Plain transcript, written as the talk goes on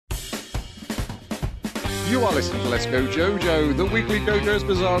You are listening to Let's Go JoJo, the weekly JoJo's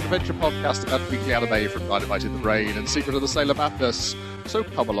Bizarre Adventure podcast about weekly anime from Dynamite in the Brain and Secret of the Sailor Madness. So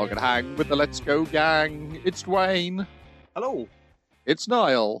come along and hang with the Let's Go gang. It's Dwayne. Hello. It's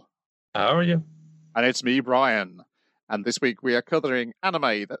Niall. How are you? And it's me, Brian. And this week we are covering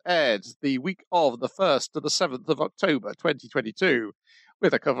anime that aired the week of the 1st to the 7th of October 2022,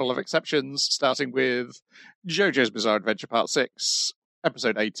 with a couple of exceptions, starting with JoJo's Bizarre Adventure Part 6,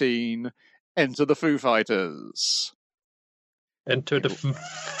 Episode 18, Enter the Foo Fighters. Enter the...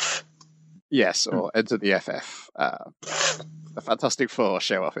 Yes, or Enter the FF. The Fantastic Four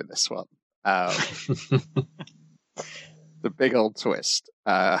show up in this one. The big old twist.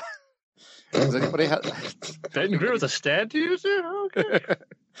 Does anybody have... Didn't agree with a stand user? Okay.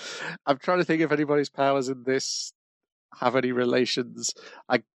 I'm trying to think if anybody's powers in this have any relations.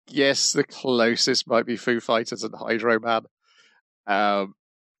 I guess the closest might be Foo Fighters and Hydro Man.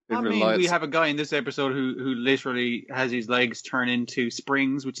 We have a guy in this episode who literally has his legs turn into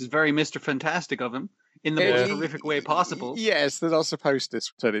springs, which is very Mr. Fantastic of him, in the most horrific way possible. Yes, they're not supposed to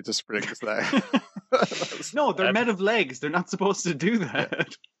turn into springs, though. No, they're made of legs. They're not supposed to do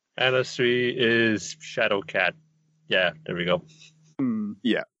that. NS3 is Shadow Cat. Yeah, there we go.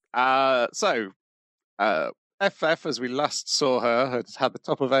 Yeah. FF, as we last saw her, had the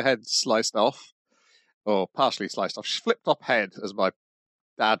top of her head sliced off, or partially sliced off. Flip-top head, as my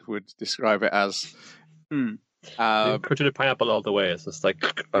dad would describe it as. Cut to the pineapple all the way. It's just like,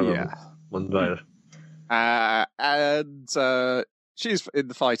 one bite. And she's in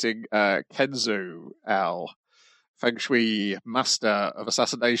the fighting Kenzu, our Feng Shui master of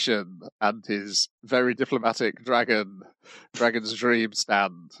assassination, and his very diplomatic Dragon's Dream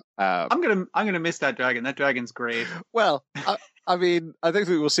stand. I'm gonna miss that dragon. That dragon's great. Well, I mean, I don't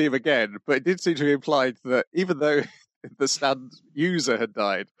think we'll see him again, but it did seem to be implied that even though the stand user had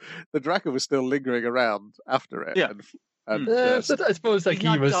died, the dragon was still lingering around after it. Yeah. But I suppose like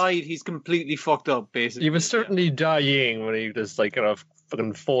he was died. He's completely fucked up. Basically, he was certainly dying when he just like kind of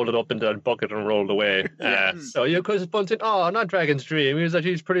fucking folded up into that bucket and rolled away. So because it's bunting, not Dragon's Dream. He was like,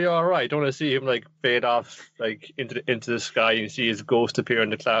 he's pretty all right. Don't want to see him like fade off like into the sky and see his ghost appear in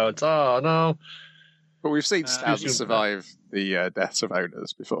the clouds. Oh no! But we've seen stands survive the deaths of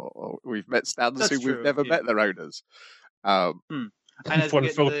owners before. We've met stands who we've never met their owners. And as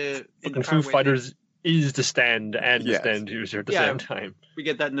fucking Foo Fighters is the stand and the stand user at the same time. We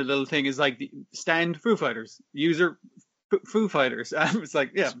get that in the little thing. Is like the stand Foo Fighters, user Foo Fighters. It's like,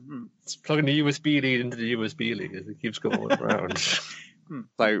 it's plugging the USB lead into the USB lead as it keeps going around.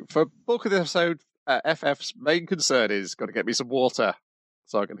 So for bulk of the episode, FF's main concern is got to get me some water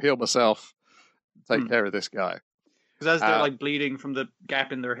so I can heal myself and take care of this guy. Because as they're like bleeding from the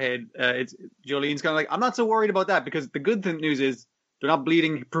gap in their head, it's Jolene's kind of like, I'm not so worried about that, because the good news is they're not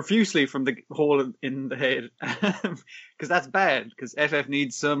bleeding profusely from the hole in the head, because that's bad, because FF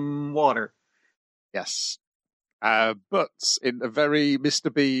needs some water. Yes. But in a very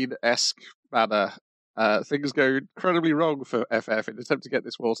Mr. Bean-esque manner, things go incredibly wrong for FF in an attempt to get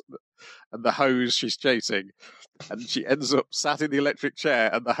this water and the hose she's chasing. And she ends up sat in the electric chair,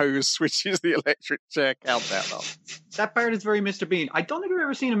 and the hose switches the electric chair countdown off. That part is very Mr. Bean. I don't think I've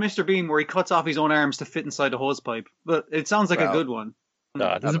ever seen a Mr. Bean where he cuts off his own arms to fit inside a hose pipe, but it sounds like a good one.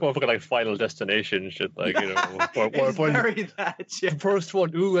 No, this is more fucking like Final Destination shit, like, you know. It's very that, yeah. The first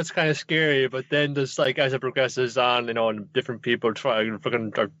one, that's kind of scary, but then just like as it progresses on, you know, and different people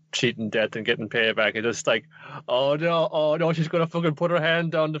fucking are cheating death and getting payback, it's just like, oh no, she's gonna fucking put her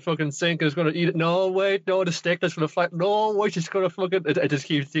hand down the fucking sink and is gonna eat it. No, wait, no, the steak that's gonna fly. No, wait, she's gonna fucking. I just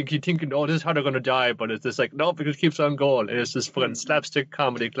keep thinking, oh, this is how they're gonna die, but it's just like, no, because it keeps on going. And it's just fucking slapstick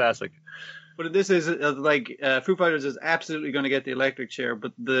comedy classic. But this is Foo Fighters is absolutely going to get the electric chair,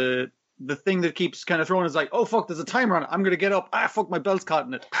 but the thing that keeps kind of throwing is like, oh fuck, there's a timer on it. I'm going to get up. Ah fuck, my belt's caught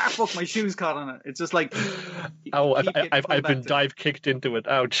in it. Ah fuck, my shoe's caught on it. It's just like, I've been dive kicked into it.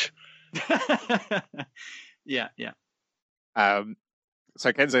 Ouch. Yeah. So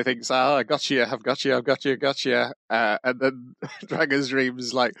Kenzo thinks, I got you. And then Dragon's Dream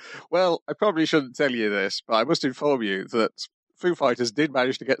is like, well, I probably shouldn't tell you this, but I must inform you that Foo Fighters did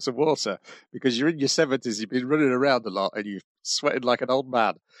manage to get some water, because you're in your 70s, you've been running around a lot, and you've sweated like an old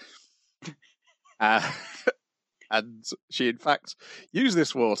man. And she, in fact, used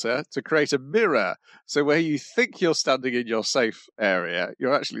this water to create a mirror. So where you think you're standing in your safe area,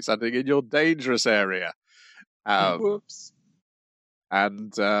 you're actually standing in your dangerous area. Whoops.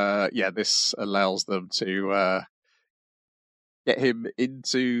 And, this allows them to get him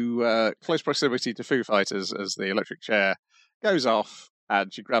into close proximity to Foo Fighters as the electric chair goes off,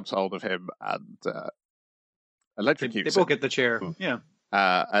 and she grabs hold of him and electrocutes him. They both get the chair. Yeah.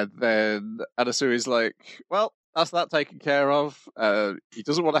 And then Anasu is like, well, that's that taken care of. He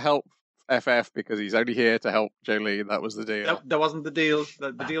doesn't want to help FF because he's only here to help Jolene. That was the deal. That wasn't the deal.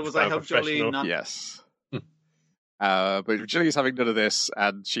 The deal was I helped Jolene. Not... Yes. But Jolene's having none of this,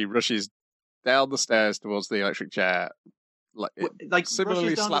 and she rushes down the stairs towards the electric chair. Like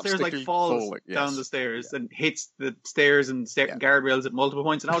similarly down the stairs, like falls falling, down the stairs and hits the stairs and guardrails at multiple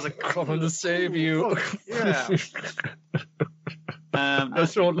points. And I was like, coming to save you. Yeah.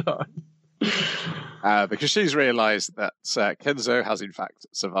 That's so loud. Because she's realised that Kenzo has in fact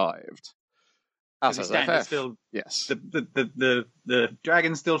survived. As has FF. Still, yes. The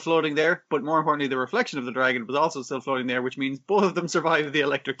dragon's still floating there, but more importantly, the reflection of the dragon was also still floating there, which means both of them survived the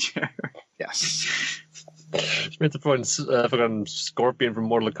electric chair. Yes. She made the fucking scorpion from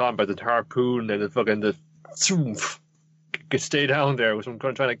Mortal Kombat, the harpoon, and the fucking stay down there with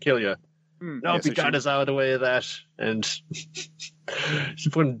someone trying to kill you. Nope, he got us out of the way of that, and she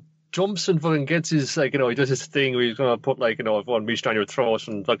fucking jumps and fucking gets his, like, he does his thing where he's gonna put, like, if one reached down your throat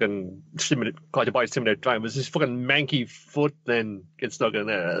and fucking stimulate time, but his fucking manky foot then gets stuck in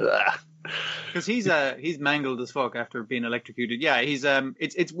there. Because he's mangled as fuck after being electrocuted. Yeah, he's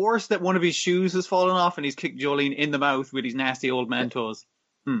it's worse that one of his shoes has fallen off and he's kicked Jolene in the mouth with his nasty old man toes.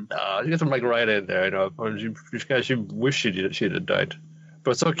 He gets him like right in there, She wished she'd have died.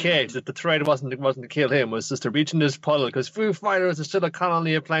 But it's okay. The threat wasn't to kill him. It was just to reach in this puddle because Foo Fighters are still a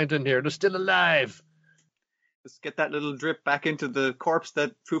colony of plankton here. They're still alive. Just get that little drip back into the corpse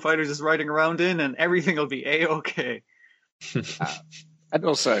that Foo Fighters is riding around in, and everything will be a-okay. And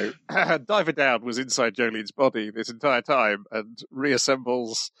also, Diver Down was inside Jolene's body this entire time and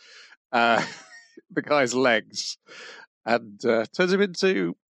reassembles the guy's legs and turns him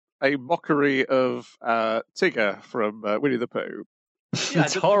into a mockery of Tigger from Winnie the Pooh. Yeah,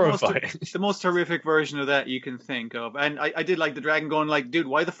 it's horrifying. The most horrific version of that you can think of. And I did like the dragon going like, dude,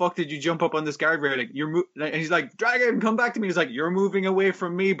 why the fuck did you jump up on this guardrail? And he's like, dragon, come back to me. He's like, you're moving away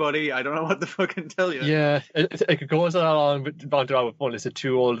from me, buddy. I don't know what the fucking tell you. Yeah, it goes on with fun. It's the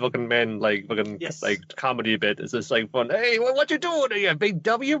two old fucking men, like comedy bit. It's just like fun. Hey, what you doing here, big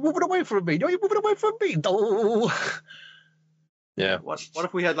W? You're moving away from me. No, you're moving away from me. No. Yeah. What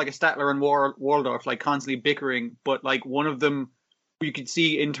if we had like a Statler and Waldorf like constantly bickering, but like one of them you could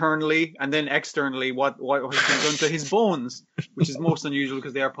see internally and then externally what has been done to his bones, which is most unusual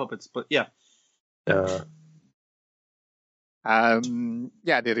because they are puppets. But yeah.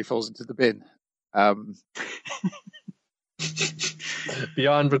 Nearly falls into the bin.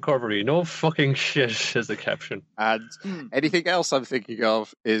 Beyond recovery, no fucking shit is the caption. And anything else I'm thinking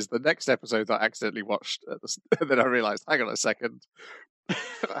of is the next episode that I accidentally watched, and then I realised, hang on a second,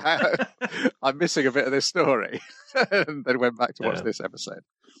 I'm missing a bit of this story, and then went back to watch this episode.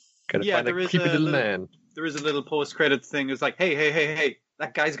 Find a creepy little man. There is a little post-credits thing. It's like, hey,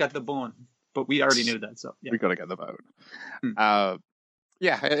 that guy's got the bone, but we already knew that, so yeah. We got to get the bone.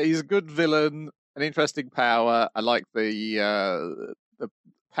 He's a good villain, an interesting power. I like the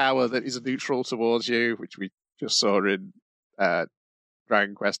power that is neutral towards you, which we just saw in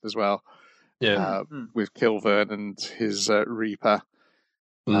Dragon Quest as well. Yeah, with Kilvern and his Reaper.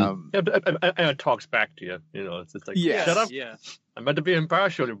 And it talks back to you. It's just like, shut up. Yeah. I'm meant to be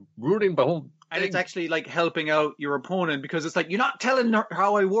impartial. You're ruining the whole thing. And it's actually like helping out your opponent because it's like, you're not telling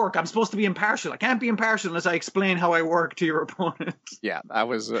how I work. I'm supposed to be impartial. I can't be impartial unless I explain how I work to your opponent. Yeah, that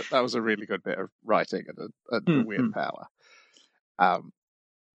was a really good bit of writing and a weird power. A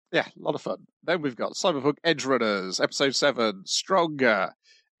lot of fun. Then we've got Cyberpunk Edge Runners, Episode 7, Stronger,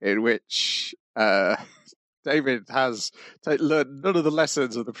 in which David has learned none of the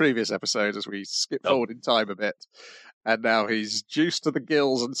lessons of the previous episode as we skip forward in time a bit. And now he's juiced to the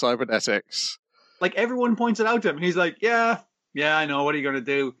gills in cybernetics. Like, everyone points it out to him. He's like, yeah, I know. What are you going to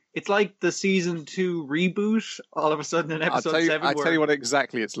do? It's like the Season 2 reboot all of a sudden in Episode 7. I'll tell you what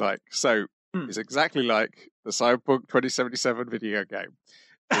exactly it's like. So, it's exactly like the Cyberpunk 2077 video game.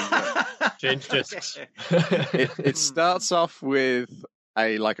 Change discs. It starts off with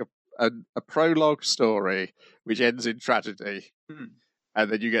a prologue story which ends in tragedy. And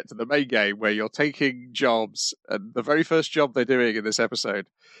then you get to the main game where you're taking jobs, and the very first job they're doing in this episode,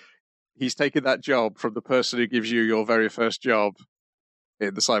 he's taking that job from the person who gives you your very first job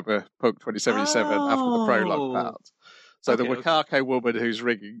in the Cyberpunk 2077 after the prologue part. So the Wakako woman who's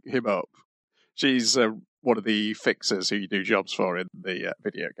ringing him up, she's one of the fixers who you do jobs for in the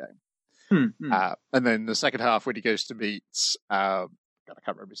video game. And then the second half, when he goes to meet, I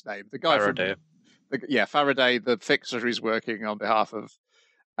can't remember his name, the guy Faraday. Faraday, the fixer who's working on behalf of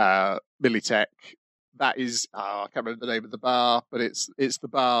Militech, that is, I can't remember the name of the bar, but it's the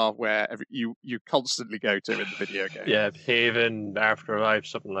bar where you constantly go to in the video game. Yeah, Haven, Afterlife,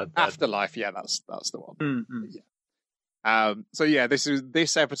 something like that. Afterlife, yeah, that's the one. Mm-hmm. Yeah. So yeah,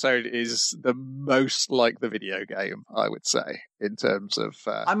 this episode is the most like the video game, I would say, in terms of.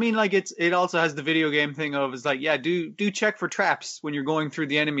 I mean, like it also has the video game thing of it's like, yeah, do check for traps when you're going through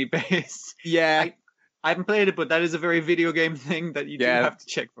the enemy base. Yeah. I haven't played it, but that is a very video game thing that you do have to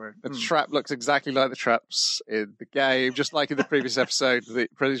check for. The trap looks exactly like the traps in the game, just like in the previous episode. The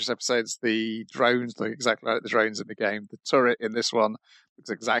previous episodes, the drones look exactly like the drones in the game. The turret in this one looks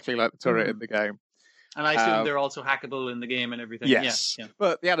exactly like the turret in the game. And I assume they're also hackable in the game and everything. Yes, yeah.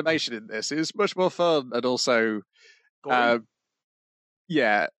 But the animation in this is much more fun and also gory.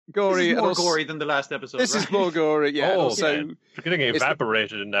 Gory. This is more and also, gory than the last episode. This is more gory, yeah. Oh, also, yeah. We're getting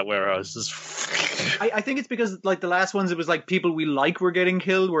evaporated in that warehouse. I think it's because like the last ones, it was like people we like were getting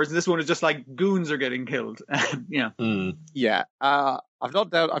killed, whereas this one is just like goons are getting killed. Yeah. Yeah. I've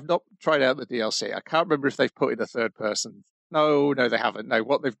not tried out the DLC. I can't remember if they've put in a third person. No, they haven't. No,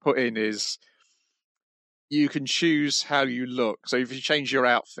 what they've put in is you can choose how you look. So if you change your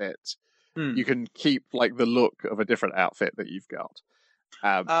outfit, you can keep like the look of a different outfit that you've got.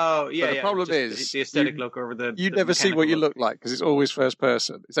 But the problem is the aesthetic look over the. You never see what you look like because it's always first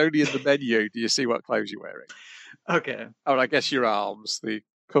person. It's only in the menu do you see what clothes you're wearing. Okay. Oh, and I guess your arms, the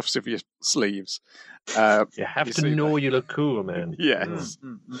cuffs of your sleeves. You have to know you look cool, man. Yes.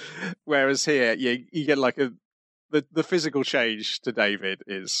 Whereas here, you get like the physical change to David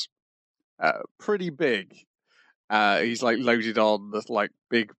is pretty big. He's like loaded on the like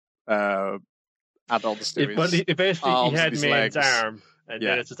big add-ons to But eventually he had Main's legs. arm. And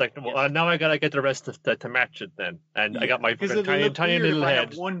then it's just like, well, now I gotta get the rest to match it then. And I got my tiny little head.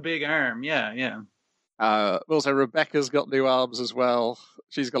 Have one big arm, yeah. Also, Rebecca's got new arms as well.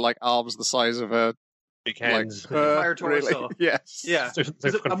 She's got like arms the size of her big hands. Entire torso. Really? Yes. Yeah. It's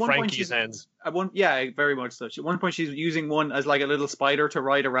like Frankie's hands. Yeah, very much so. At one point, she's using one as like a little spider to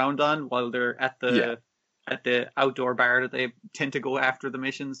ride around on while they're at the outdoor bar that they tend to go after the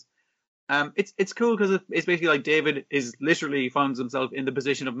missions. It's cool because it's basically like David is literally finds himself in the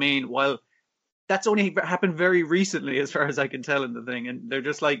position of Maine, while that's only happened very recently, as far as I can tell in the thing. And they're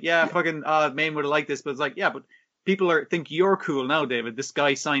just like, fucking Maine would have liked this, but it's like, but people think you're cool now, David. This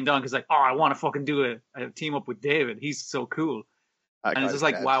guy signed on because like, I want to fucking do a team up with David. He's so cool. And it's just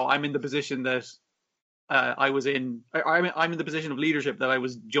like, wow, I'm in the position that I was in. I'm in the position of leadership that I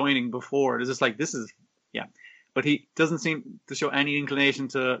was joining before. It's just like, this is, But he doesn't seem to show any inclination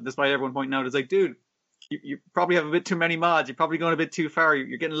to, despite everyone pointing out, it's like, dude, you probably have a bit too many mods. You're probably going a bit too far.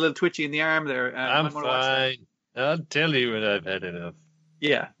 You're getting a little twitchy in the arm there. I'm fine. I'll tell you when I've had enough.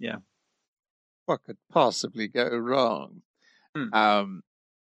 Yeah. What could possibly go wrong?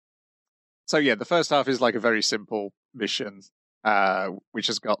 So the first half is like a very simple mission, which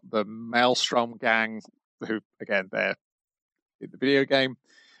has got the Maelstrom gang, who, again, they're in the video game.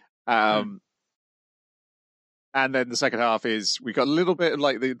 And then the second half is we got a little bit of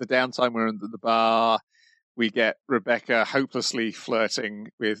like the downtime. We're in the bar. We get Rebecca hopelessly flirting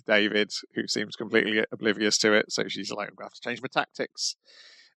with David, who seems completely oblivious to it. So she's like, I'm going to have to change my tactics.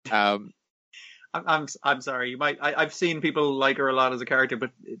 I'm sorry. You might. I've seen people like her a lot as a character,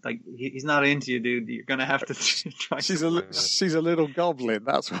 but like he's not into you, dude. You're going to have to try. She's a little goblin.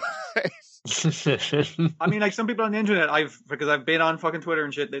 That's why. I mean, like some people on the internet, because I've been on fucking Twitter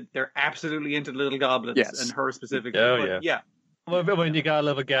and shit, that they're absolutely into the little goblins and her specifically. Well, when you gotta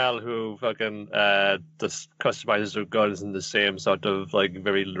love a gal who fucking just customizes her guns in the same sort of like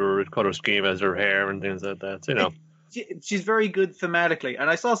very lurid color scheme as her hair and things like that, She's very good thematically, and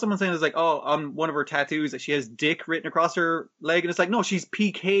I saw someone saying it's like, on one of her tattoos that she has "Dick" written across her leg, and it's like, no, she's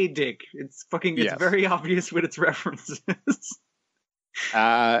PK Dick. It's very obvious with its references.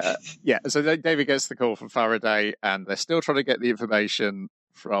 So David gets the call from Faraday, and they're still trying to get the information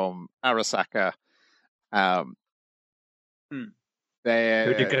from Arasaka. You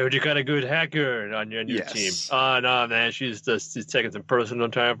got a good hacker on your new team. Oh no, man, she's taking some personal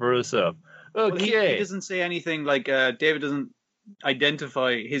time for herself. Okay. Well, he doesn't say anything like David doesn't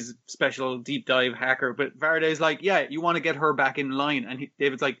identify his special deep dive hacker, but Faraday's like, you want to get her back in line, and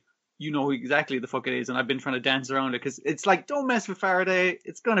David's like, you know who exactly the fuck it is, and I've been trying to dance around it because it's like, don't mess with Faraday.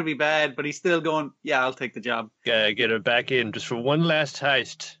 It's going to be bad, but he's still going, I'll take the job. Get her back in just for one last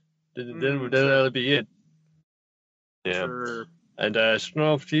heist. Then that'll be it. Yeah. Sure. And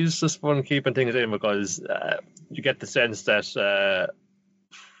she's just one keeping things in because you get the sense that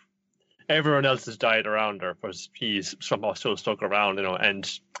everyone else has died around her, but he's somehow still stuck around,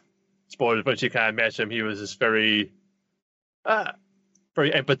 and spoilers, but you can't met him. He was this very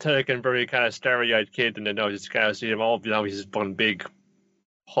very empathetic and very kind of starry-eyed kid, and then now you just kind of see him all. Now he's just one big,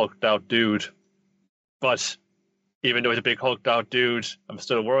 hulked out dude. But even though he's a big hulked out dude, I'm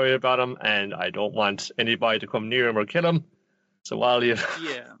still worried about him, and I don't want anybody to come near him or kill him. So while I've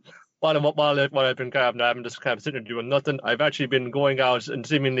been kind of having just kind of sitting there doing nothing, I've actually been going out and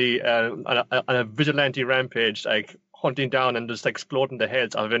seemingly on a vigilante rampage, like hunting down and just exploding the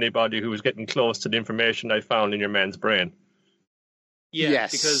heads of anybody who was getting close to the information I found in your man's brain. Yeah,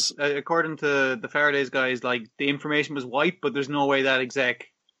 Yes. because according to the Faraday's guys, like the information was wiped, but there's no way that exec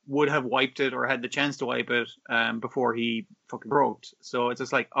would have wiped it or had the chance to wipe it before he fucking broke. So it's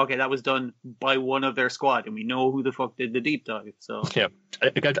just like, okay, that was done by one of their squad, and we know who the fuck did the deep dive. So yeah, I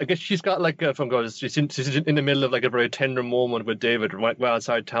guess she's got like she's in the middle of like a very tender moment with David, right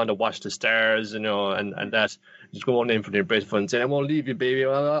outside town to watch the stars, and that. Just going in for the embrace fund and saying, I won't leave you, baby.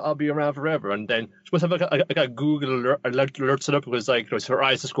 I'll be around forever. And then she must have like a Google alert set up because like her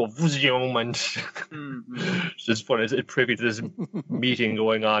eyes just go zoom and it's just funny. It's privy to this meeting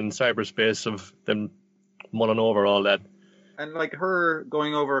going on in cyberspace of them mulling over all that. And like her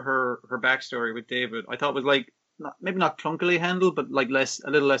going over her backstory with David, I thought was like maybe not clunkily handled, but like a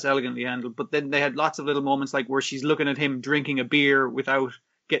little less elegantly handled. But then they had lots of little moments like where she's looking at him drinking a beer without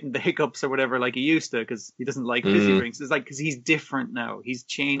getting the hiccups or whatever like he used to because he doesn't like fizzy drinks. It's like because he's different now, he's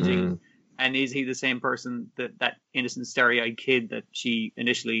changing, and is he the same person that innocent starry-eyed kid that she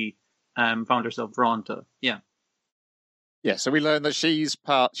initially found herself drawn to? Yeah, so we learn that she's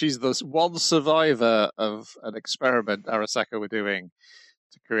the one survivor of an experiment Arasaka were doing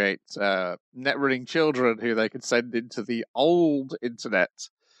to create net-running children who they could send into the old internet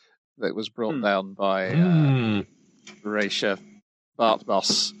that was brought down by Horatio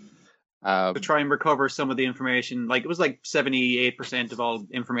Bartboss. To try and recover some of the information. Like it was like 78% of all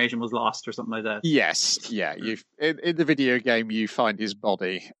information was lost or something like that. Yes, yeah. In the video game, you find his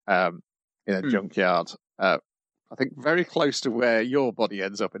body in a junkyard. I think very close to where your body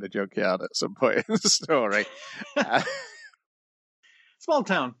ends up in a junkyard at some point in the story. Small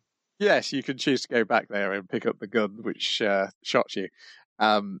town. Yes, you can choose to go back there and pick up the gun which shot you.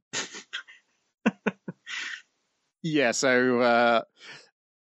 Yeah, so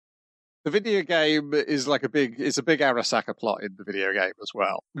the video game is like it's a big Arasaka plot in the video game as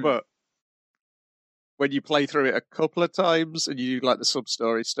well. But when you play through it a couple of times and you do like the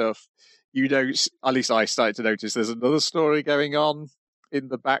sub-story stuff, at least I started to notice there's another story going on in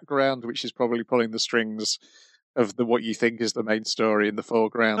the background, which is probably pulling the strings of what you think is the main story in the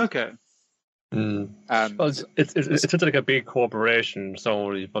foreground. Okay. And it's like a big corporation, so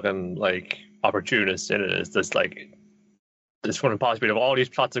many fucking like opportunists in it. It's just like this one possibility of all these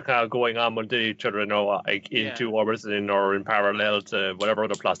plots are kind of going on with each other, like in two orbits or in parallel to whatever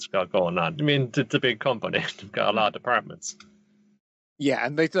other plots got going on. I mean, it's a big company; they've got a lot of departments. Yeah,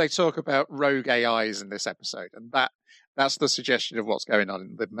 and they talk about rogue AIs in this episode, and that's the suggestion of what's going on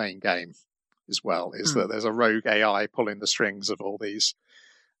in the main game as well. Is that there's a rogue AI pulling the strings of all these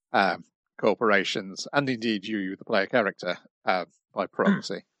corporations, and indeed you, the player character, by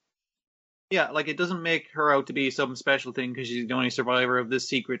proxy. Yeah, like it doesn't make her out to be some special thing because she's the only survivor of this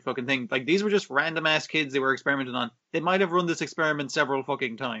secret fucking thing. Like these were just random ass kids they were experimenting on. They might have run this experiment several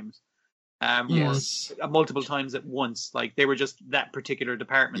fucking times. Yes. Or multiple times at once. Like they were just that particular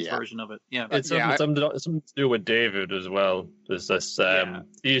department's version of it. Yeah. It's something to do with David as well. There's this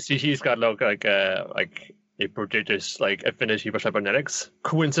you see he's got like a prodigious like affinity for cybernetics.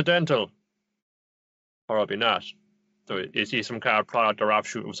 Coincidental. Probably not. So you see some kind of product or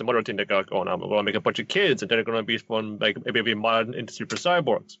offshoot of some other thing that got going on. We're going to make a bunch of kids, and then they're going to be fun, like maybe a modern industry for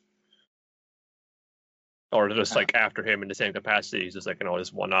cyborgs. Or just like after him in the same capacity, he's just like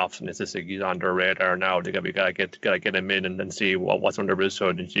this one-off, and it's just like he's on their radar now. We gotta get him in and then see what's under his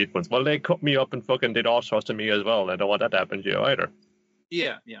hood and sequence. Well, they cut me up and fucking did all sorts to me as well. I don't want that to happen to you either.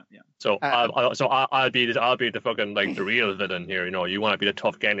 Yeah. So I'll be the fucking like the real villain here. You want to be the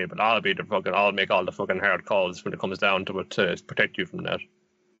tough guy, but I'll make all the fucking hard calls when it comes down to it to protect you from that.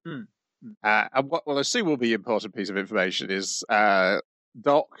 And what I assume will be an important piece of information is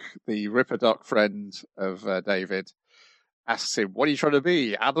Doc, the Ripper Doc friend of David, asks him, "What are you trying to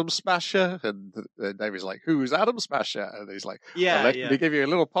be, Adam Smasher?" And David's like, "Who's Adam Smasher?" And he's like, "Let me give you a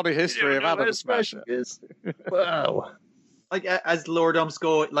little potty history of Adam Smasher." Wow. Like as Lord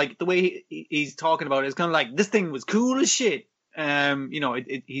Umsco, like the way he's talking about it, it's kind of like this thing was cool as shit.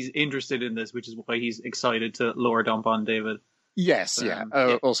 He's interested in this, which is why he's excited to lower dump on David. Yes,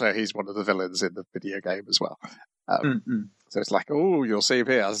 Also, he's one of the villains in the video game as well. So it's like, oh, you'll see him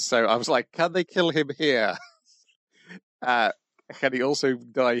here. So I was like, can they kill him here? can he also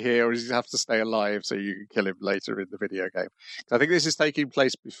die here, or does he have to stay alive so you can kill him later in the video game? I think this is taking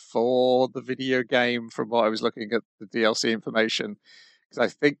place before the video game, from what I was looking at the DLC information. Because I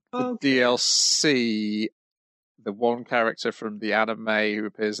think the DLC, the one character from the anime who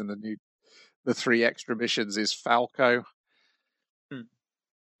appears in the 3 extra missions is Falco.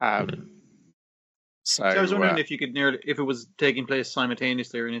 So I was wondering if you could if it was taking place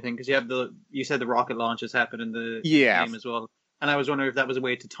simultaneously or anything, because you said the rocket launches happen in the game as well, and I was wondering if that was a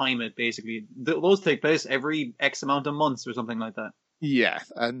way to time it. Basically, those take place every X amount of months or something like that. Yeah,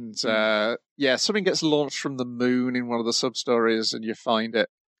 and something gets launched from the moon in one of the sub stories, and you find it.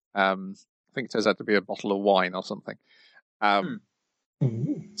 I think it turns out to be a bottle of wine or something.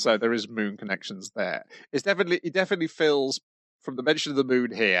 So there is moon connections there. It definitely feels, from the mention of the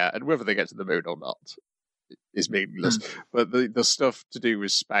moon here, and whether they get to the moon or not is meaningless, but the stuff to do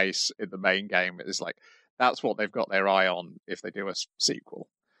with space in the main game is like, that's what they've got their eye on if they do a sequel.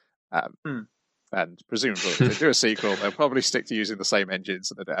 And presumably if they do a sequel, they'll probably stick to using the same engines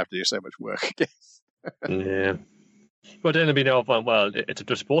so they don't have to do so much work again. Yeah. But then it'd be no fun. Well, it's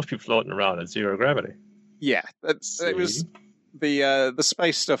just supposed to be floating around at 0 gravity. Yeah, it was the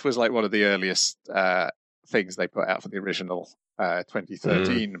space stuff was like one of the earliest things they put out for the original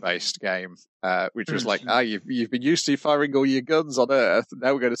 2013 based game, which was like, you've been used to firing all your guns on Earth,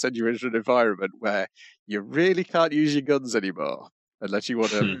 now we're going to send you into an environment where you really can't use your guns anymore unless you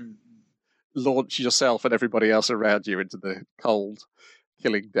want to launch yourself and everybody else around you into the cold,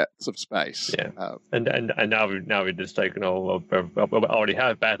 killing depths of space. Yeah, and now we just like, we already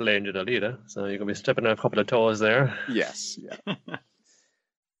have Battle Angel Alita, so you're gonna be stepping on a couple of toes there. Yes, yeah.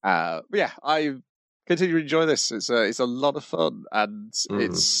 I continue to enjoy this. It's a lot of fun, and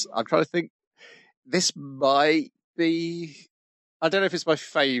I'm trying to think. This might be. I don't know if it's my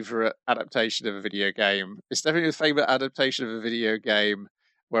favourite adaptation of a video game. It's definitely a favourite adaptation of a video game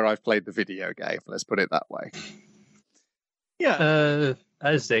where I've played the video game. Let's put it that way. Yeah.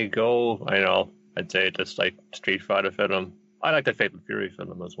 As they go, I know. I'd say just like Street Fighter film. I like the Fatal Fury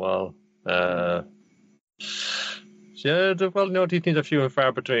film as well. Yeah, well, no, these things are few and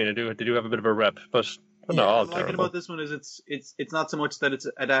far between. They do have a bit of a rep, but what I like about this one is it's not so much that it's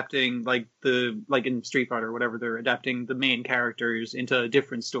adapting like in Street Fighter or whatever, they're adapting the main characters into a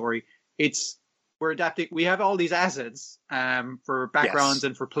different story. We're adapting. We have all these assets for backgrounds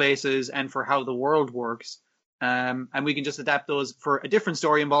and for places and for how the world works. And we can just adapt those for a different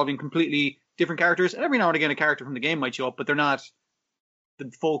story involving completely different characters. And every now and again, a character from the game might show up, but they're not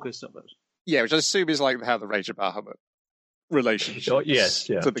the focus of it. Yeah, which I assume is like how the Rage of Bahamut relationship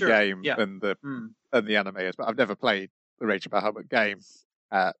to the game and the anime is. But I've never played the Rage of Bahamut game,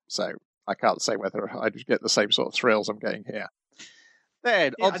 so I can't say whether I get the same sort of thrills I'm getting here.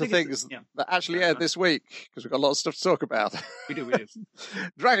 Then, on to things that actually aired this week, because we've got a lot of stuff to talk about. We do.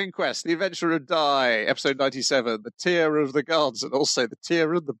 Dragon Quest, The Adventure of Dai, Episode 97, The Tear of the Gods, and also The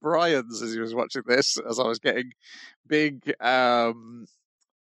Tear of the Bryans, as he was watching this, as I was getting big Going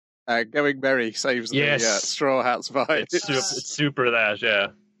Merry saves the Straw Hats vibe. It's super that, yeah.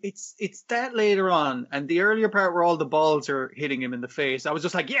 It's that later on, and the earlier part where all the balls are hitting him in the face, I was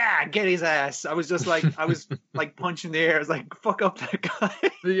just like, yeah, get his ass. I was just like, like punching the air. I was like, fuck up that guy.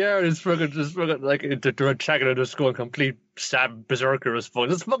 The air is fucking like the attacking and just going complete stab berserker as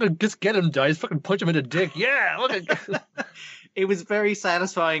fuck. Just get him, guys. Fucking punch him in the dick. Yeah. It was very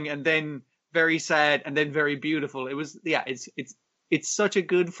satisfying, and then very sad, and then very beautiful. It was It's such a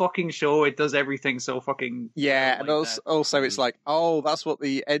good fucking show. It does everything so fucking and also it's like, that's what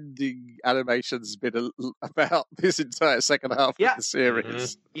the ending animation's been about this entire second half of the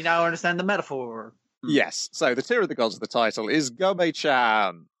series. You now understand the metaphor. Yes. So the Tear of the Gods of the title is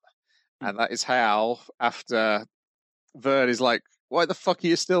Gome-chan, and that is how, after Vern is like, why the fuck are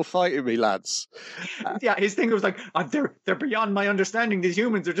you still fighting me, lads? His thing was like, they're beyond my understanding. These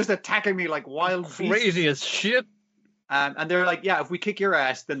humans are just attacking me like wild beasts. Crazy as shit. And they're like, if we kick your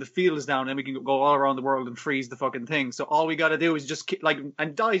ass, then the field is down and we can go all around the world and freeze the fucking thing. So all we got to do is just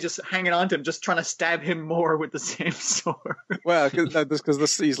and Dai just hanging on to him, just trying to stab him more with the same sword. Well,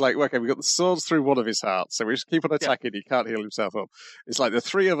 because he's like, okay, we got the swords through one of his hearts, so we just keep on attacking. He can't heal himself up. It's like the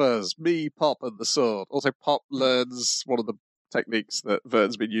three of us, me, Pop, and the sword. Also, Pop learns one of the techniques that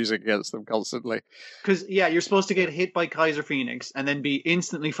Vern's been using against them constantly. Because, you're supposed to get hit by Kaiser Phoenix and then be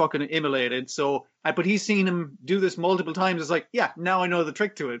instantly fucking immolated. So, but he's seen him do this multiple times. It's like, now I know the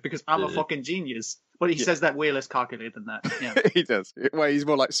trick to it because I'm a fucking genius. But he says that way less cockily than that. Yeah. He does. Well, he's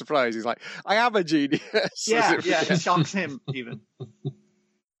more like surprised. He's like, I am a genius. It shocks him even.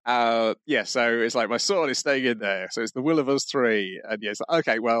 So it's like my sword is staying in there. So it's the will of us three. And it's like,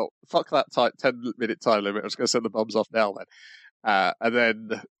 okay, well, fuck that 10-minute time limit. I'm just going to send the bombs off now then. And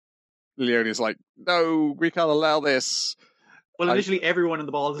then Leonie's like, no, we can't allow this. Well, initially everyone in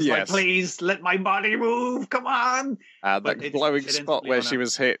the balls is like, Yes. please let my body move, come on. And But that it glowing ends spot with where Leona. she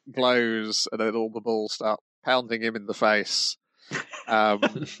was hit glows, and then all the balls start pounding him in the face.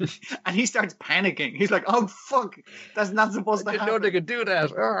 And he starts panicking. He's like, oh, fuck, that's not supposed to I didn't know happen. they could do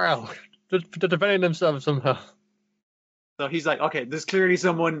that. Oh, they're defending themselves somehow. So he's like, okay, there's clearly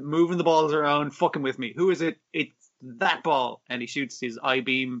someone moving the balls around, fucking with me. Who is it? It's that ball. And he shoots his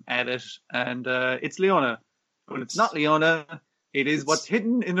I-beam at it, and it's Leona. But it's not Leona. It's what's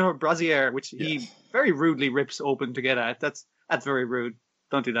hidden in her brassiere, which he very rudely rips open to get at. That's very rude.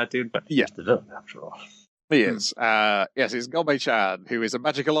 Don't do that, dude. But Yeah. he's the villain, after all. He is. Yes, it's Gome-chan, who is a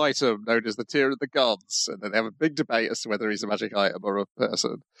magical item known as the Tear of the Gods, and then they have a big debate as to whether he's a magic item or a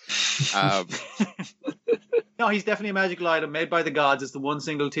person. No, he's definitely a magical item made by the gods. It's the one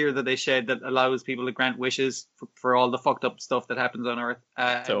single tear that they shed that allows people to grant wishes for all the fucked up stuff that happens on Earth.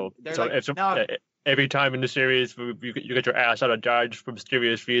 So like, if no, every time in the series you get your ass out of Dodge for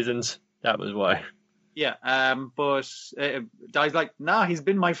mysterious reasons, that was why. yeah, but Dai's like, nah, he's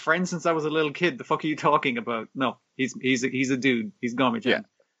been my friend since I was a little kid. The fuck are you talking about? No, he's a dude. He's Gomichan. Yeah.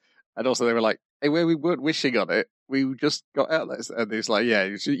 And also they were like, hey, well, we weren't wishing on it. We just got out there. And he's like, yeah,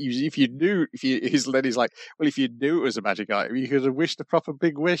 if you knew, he's like, well, if you knew it was a magic item, you could have wished a proper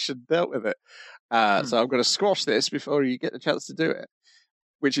big wish and dealt with it. So I'm going to squash this before you get the chance to do it.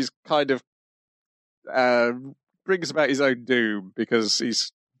 Which is kind of, brings about his own doom, because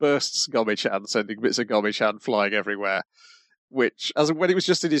he's bursts Gomichan, sending bits of Gomichan flying everywhere. Which, when it was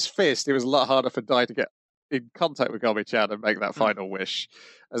just in his fist, it was a lot harder for Dai to get in contact with Gomichan and make that final wish,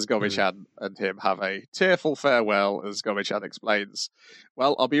 as Gomichan and him have a tearful farewell, as Gomichan explains.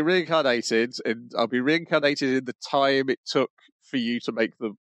 Well, I'll be reincarnated, and I'll be reincarnated in the time it took for you to make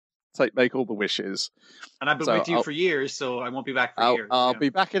all the wishes. And I've been with you for years, so I won't be back for years. I'll be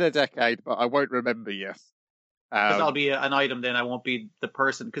back in a decade, but I won't remember you. Because I'll be an item, then I won't be the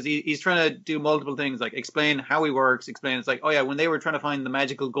person. Because he's trying to do multiple things, like explain how he works, explain it's like, oh yeah, when they were trying to find the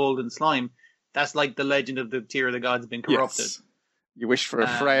magical golden slime, that's like the legend of the Tear of the Gods been corrupted. Yes. You wish for a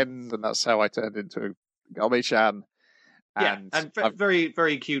friend, and that's how I turned into Gomichan. And very,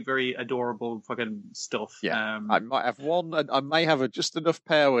 very cute, very adorable fucking stuff. Yeah, I might have one, and I may have just enough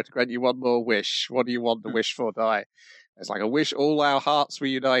power to grant you one more wish. What do you want to wish for, Dai? It's like, I wish all our hearts were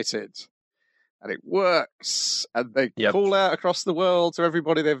united. And it works. And they call out across the world to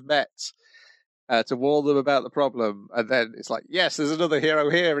everybody they've met to warn them about the problem. And then it's like, yes, there's another hero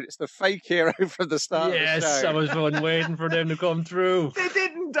here, and it's the fake hero from the start of the show. I was waiting for them to come through. They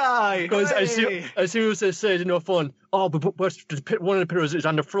didn't die! Because as soon as they said, fun, but one of the pillars is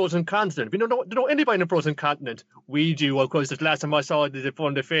on the frozen continent. We don't know anybody on the frozen continent. We do, of course. The last time I saw it, they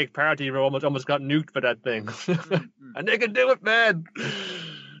formed a fake party where almost got nuked for that thing. And they can do it, man.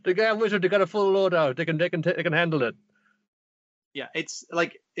 The damn wizard, they got a full loadout. They can handle it. Yeah, it's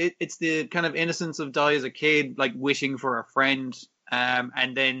like it's the kind of innocence of Dai as a kid, like wishing for a friend,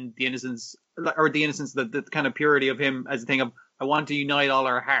 and then the innocence, the kind of purity of him as a thing of, I want to unite all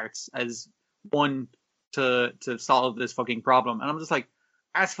our hearts as one to solve this fucking problem. And I'm just like,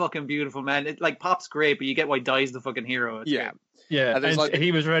 that's fucking beautiful, man. It like Pop's great, but you get why Dai's the fucking hero. It's great. Yeah, and like,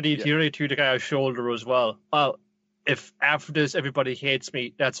 he was ready to the guy's shoulder as well. Well, if after this everybody hates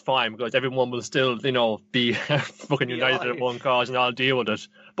me, that's fine, because everyone will still, be fucking united at one cause, and I'll deal with it.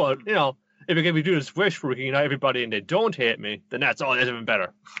 But, if we do this wish where we can unite everybody and they don't hate me, then that's even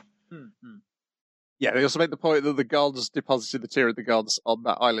better. Yeah, they also make the point that the gods deposited the Tear of the Gods on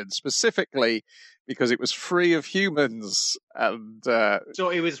that island specifically because it was free of humans, and so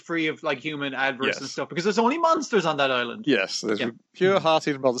it was free of like human adverse and stuff, because there's only monsters on that island. Yes, there's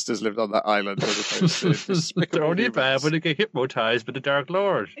pure-hearted monsters lived on that island, as opposed to despicable They're only humans. bad when they get hypnotized by the Dark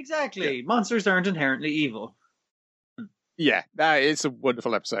Lord. Exactly, monsters aren't inherently evil. Yeah, it's a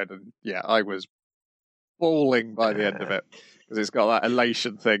wonderful episode, and I was bawling by the end of it, because it's got that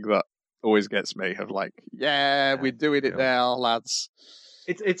elation thing that always gets me, of like, we're doing it now, lads.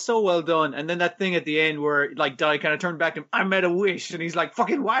 It's so well done. And then that thing at the end where like Dai kind of turned back to him, I made a wish, and he's like,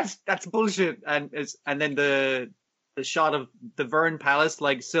 fucking what? That's bullshit. And then the shot of the Vern Palace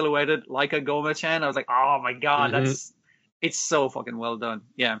like silhouetted like a Gomichan, I was like, oh my god, it's so fucking well done.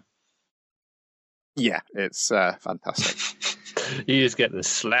 Yeah, it's fantastic. He is getting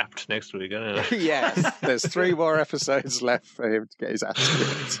slapped next week, isn't he? Yes, there's 3 more episodes left for him to get his ass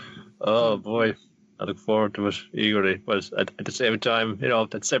kicked. Oh boy, I look forward to it eagerly. But at the same time,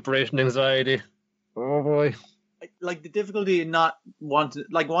 that separation anxiety. Oh boy. Like the difficulty in not wanting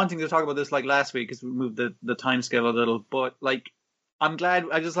to talk about this like last week, because we moved the time scale a little, but like I'm glad.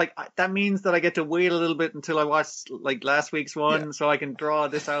 I just like that means that I get to wait a little bit until I watch like last week's one, so I can draw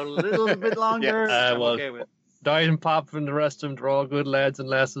this out a little bit longer. I'm well, okay with. Diet and Pop and the rest of them, they're all good lads and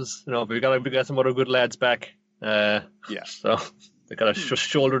lasses. You know, but we got some other good lads back. So they got to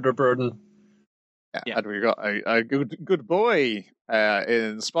shoulder their burden. Yeah, and we got a good boy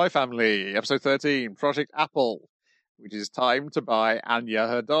in Spy Family, episode 13, Project Apple, which is time to buy Anya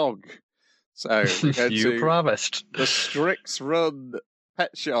her dog. So we go you to promised. the Strix Run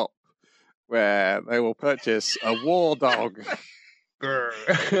pet shop, where they will purchase a war dog. They're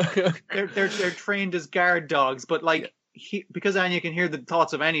trained as guard dogs, but like because Anya can hear the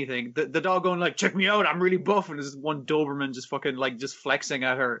thoughts of anything, the dog going like, "Check me out, I'm really buff," and there's one Doberman just fucking like just flexing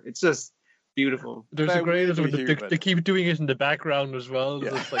at her. It's just beautiful. There's a great they keep doing it in the background as well.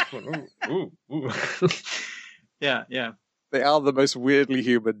 Yeah. It's like, ooh. Yeah. They are the most weirdly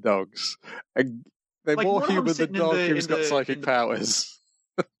human dogs. And they're like more human than dog who's got psychic powers.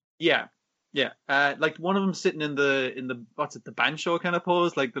 Yeah. Like one of them sitting in the what's it, the Bancho kind of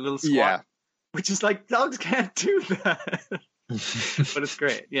pose, like the little squat, which is like dogs can't do that. But it's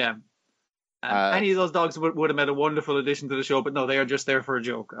great. Yeah. Any of those dogs would have made a wonderful addition to the show, but no, they are just there for a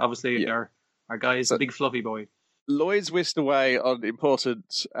joke. Obviously, our guy is a big fluffy boy. Lloyd's whisked away on an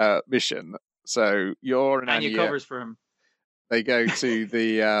important mission, so you're and Anya covers for him. They go to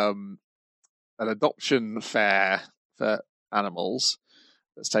the an adoption fair for animals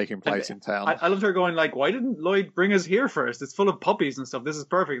that's taking place in town. I loved her going like, "Why didn't Lloyd bring us here first? It's full of puppies and stuff. This is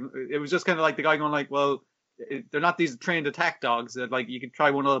perfect." It was just kind of like the guy going like, "Well, they're not these trained attack dogs. Like you could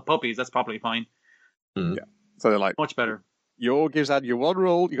try one of the puppies. That's probably fine." Yeah. So they're like, much better. Yor gives Anya one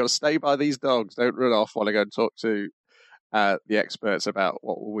rule: you got to stay by these dogs. Don't run off while I go and talk to the experts about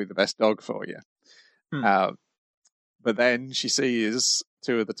what will be the best dog for you. But then she sees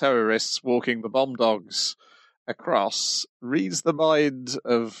two of the terrorists walking the bomb dogs across, reads the mind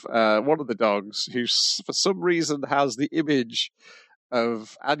of one of the dogs, who for some reason has the image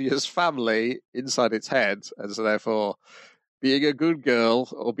of Anya's family inside its head, and so therefore, being a good girl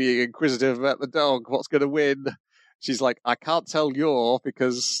or being inquisitive about the dog, what's going to win? She's like, I can't tell Yor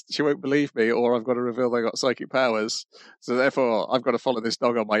because she won't believe me, or I've got to reveal they got psychic powers. So therefore, I've got to follow this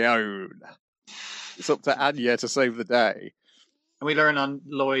dog on my own. It's up to Anya to save the day. And we learn on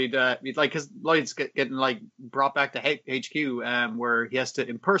Lloyd, because Lloyd's getting like brought back to HQ, where he has to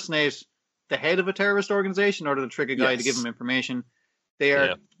impersonate the head of a terrorist organization in order to trick a guy to give him information.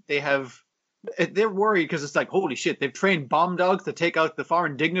 They're worried because it's like, holy shit, they've trained bomb dogs to take out the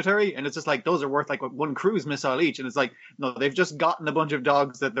foreign dignitary, and it's just like those are worth like one cruise missile each, and it's like, no, they've just gotten a bunch of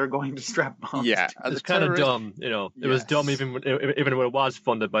dogs that they're going to strap bombs. Yeah, to. It's kind of dumb, you know. It was dumb even when it was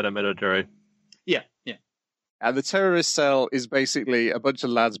funded by the military. Yeah. And the terrorist cell is basically a bunch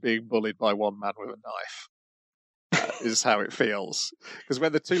of lads being bullied by one man with a knife. Is how it feels. Because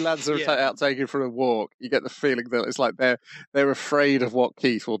when the two lads are out taking for a walk, you get the feeling that it's like they're afraid of what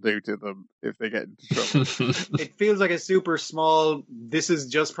Keith will do to them if they get into trouble. It feels like a super small. This is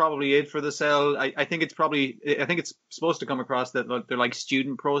just probably it for the cell. I think it's supposed to come across that they're like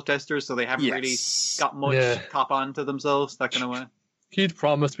student protesters, so they haven't really got much cop on to themselves. That kind of way. Keith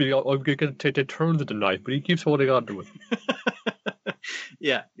promised me I'm going to take a turn to the knife, but he keeps holding on to it.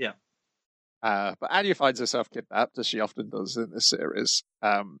 Yeah. But Anya finds herself kidnapped, as she often does in this series.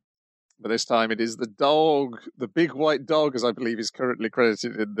 But this time it is the dog, the big white dog, as I believe is currently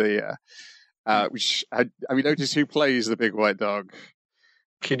credited in the... which have you noticed who plays the big white dog?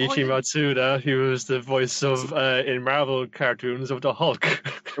 Kenichi Matsuda, who was the voice of, in Marvel cartoons, of the Hulk.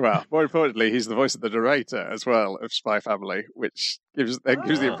 Well, more importantly, he's the voice of the narrator as well of Spy Family, which gives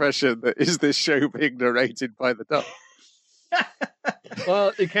the impression that is this show being narrated by the dog?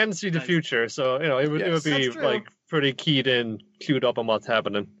 Well, it can see the future, so you know it would be like pretty clued up on what's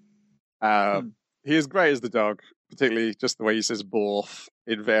happening. He is great as the dog, particularly just the way he says "borf"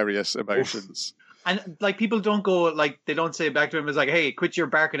 in various emotions. And like people don't go like they don't say back to him as like, "Hey, quit your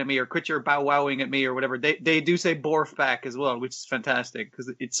barking at me" or "quit your bow wowing at me" or whatever. They do say "borf" back as well, which is fantastic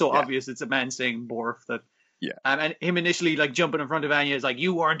because it's so obvious it's a man saying "borf" that. Yeah. And him initially like jumping in front of Anya is like,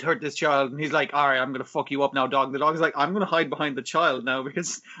 "You weren't hurt this child," and he's like, "All right, I'm gonna fuck you up now, dog." And the dog's like, "I'm gonna hide behind the child now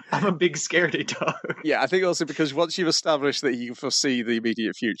because I'm a big scaredy dog." Yeah, I think also because once you've established that you can foresee the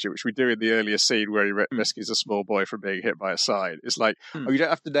immediate future, which we do in the earlier scene where he rescues a small boy from being hit by a sign, it's like, you don't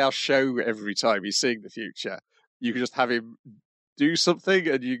have to now show every time he's seeing the future. You can just have him do something,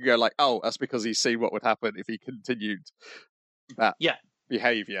 and you can go like, "Oh, that's because he's seen what would happen if he continued that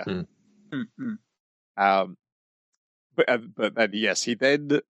behavior." But then yes, he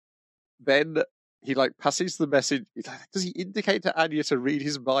then he like passes the message. Does he indicate to Anya to read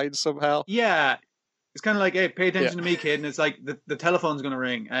his mind somehow? Yeah, It's kind of like, hey, pay attention to me, kid. And it's like, the telephone's going to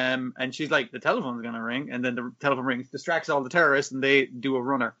ring. And she's like, the telephone's going to ring. And then the telephone rings, distracts all the terrorists, and they do a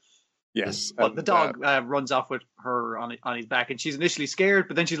runner. Yes. But the dog runs off with her on his back. And she's initially scared,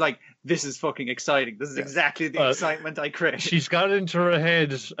 but then she's like, this is fucking exciting. This is exactly the excitement I crave. She's got into her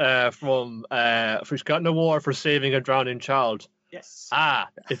head she's got an award for saving a drowning child. Yes.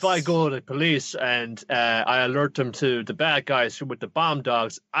 If I go to the police and I alert them to the bad guys with the bomb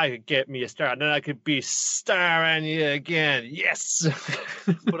dogs, I could get me a star. And then I could be starring you again. Yes.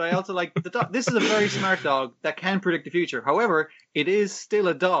 But I also like the dog. This is a very smart dog that can predict the future. However, it is still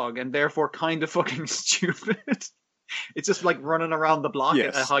a dog and therefore kind of fucking stupid. It's just like running around the block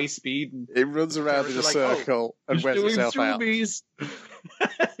at a high speed. And it runs around in a circle and wears itself out.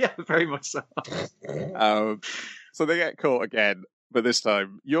 Yeah, very much so. So they get caught again, but this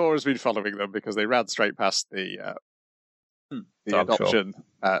time Yor has been following them because they ran straight past the adoption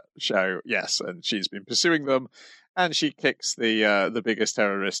show. Yes, and she's been pursuing them, and she kicks the biggest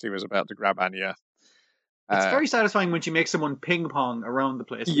terrorist who was about to grab Anya. It's very satisfying when she makes someone ping pong around the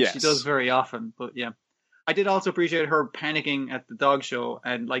place, which she does very often. But yeah, I did also appreciate her panicking at the dog show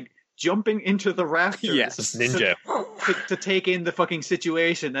and like jumping into the rafters. Yes, ninja. To take in the fucking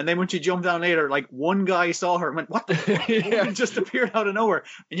situation. And then when she jumped down later, like one guy saw her and went, what the fuck? And just appeared out of nowhere.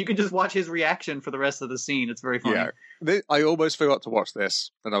 And you can just watch his reaction for the rest of the scene. It's very funny. Yeah. I almost forgot to watch this.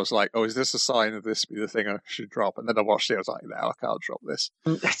 And I was like, oh, is this a sign of this be the thing I should drop? And then I watched it. I was like, no, I can't drop this.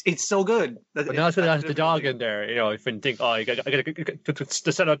 It's so good. But now that has the dog in there, you know, if you think, I got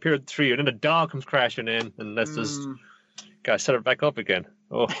to set up here at 3, and then the dog comes crashing in, and let's just gotta set it back up again.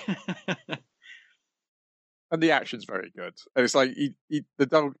 Oh. And the action's very good. And it's like the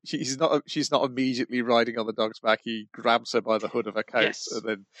dog. She's not immediately riding on the dog's back. He grabs her by the hood of her coat and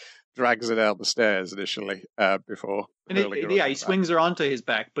then drags her down the stairs initially before. And he swings her onto his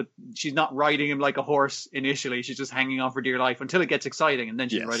back, but she's not riding him like a horse initially. She's just hanging on for dear life until it gets exciting, and then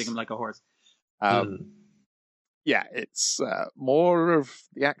she's riding him like a horse. Yeah, it's more of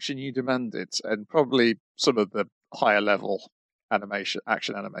the action you demanded, and probably some of the higher level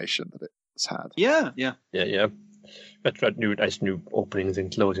action animation that it's had. Yeah. Got nice new openings and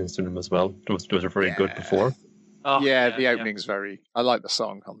closings to them as well. Those are very good before. The opening's I like the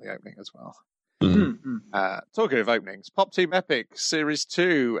song on the opening as well. Talking of openings, Pop Team Epic Series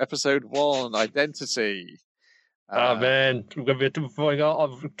 2, Episode 1, Identity. Man, we're going to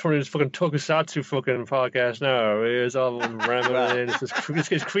be turning this fucking tokusatsu fucking podcast now. It's all rambling in.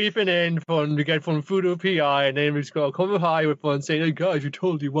 It's creeping in fun. We get from Fudo PI, and then we just go come high with fun saying, hey guys, you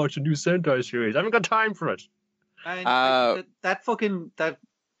totally watch a new Sentai series. I haven't got time for it. And that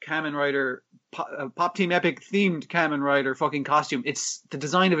Kamen Rider, Pop Team Epic themed Kamen Rider fucking costume. The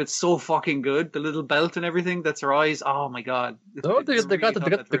design of it's so fucking good. The little belt and everything. That's her eyes. Oh my god. They got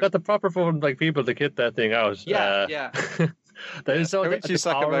the proper phone like people to kit that thing out. Yeah. Koichi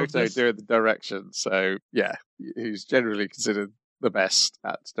Sakamoto doing the direction. So yeah, who's generally considered the best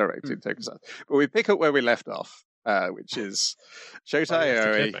at directing tokusatsu. But we pick up where we left off. Which is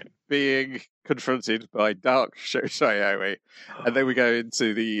Shota Aoi being confronted by Dark Shota Aoi. And then we go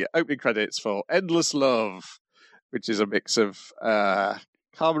into the opening credits for Endless Love, which is a mix of Kamen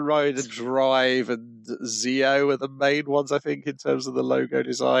Rider Drive and Zio are the main ones, I think, in terms of the logo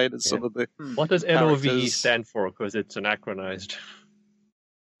design and some of the What does LOVE stand for? Because it's anachronized.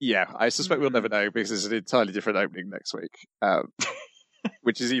 Yeah, I suspect we'll never know because it's an entirely different opening next week.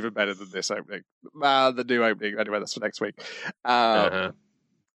 Which is even better than this opening. The new opening, anyway, that's for next week. And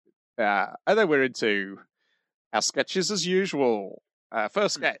then we're into our sketches as usual.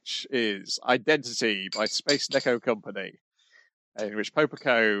 First sketch is Identity by Space Neko Company, in which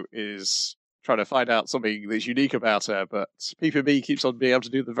Popoko is trying to find out something that's unique about her, but PPB keeps on being able to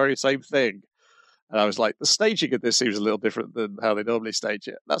do the very same thing. And I was like, the staging of this seems a little different than how they normally stage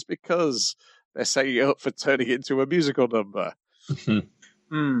it. That's because they're setting it up for turning it into a musical number.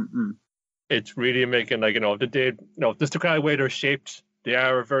 It's really making just the kind of way they're shaped. They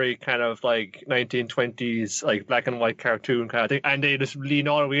are a very kind of like 1920s like black and white cartoon kind of thing, and they just lean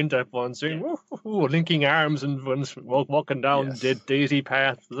all the way into that one, saying linking arms and walking down Daisy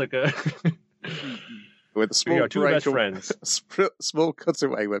Path like a with a small two best friends. Small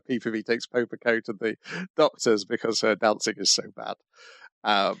cutaway where PPV takes Popoko to the doctors because her dancing is so bad.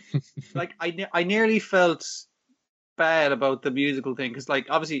 I nearly felt bad about the musical thing because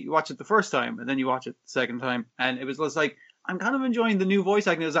obviously you watch it the first time and then you watch it the second time and it was just like I'm kind of enjoying the new voice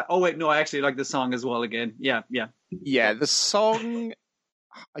acting. It was like, oh wait, no, I actually like the song as well again. Yeah. The song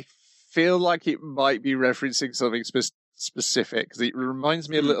I feel like it might be referencing something specific because it reminds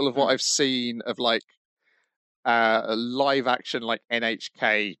me a little of what I've seen of a live action like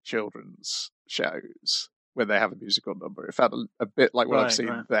NHK children's shows when they have a musical number. It felt a bit like what I've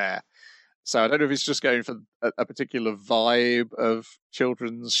seen there. So I don't know if it's just going for a particular vibe of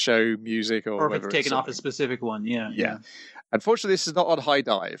children's show music, or if it's taken off a specific one. Yeah. Unfortunately, this is not on High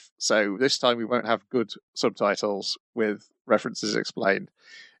Dive, so this time we won't have good subtitles with references explained.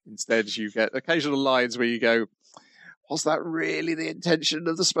 Instead, you get occasional lines where you go, was that really the intention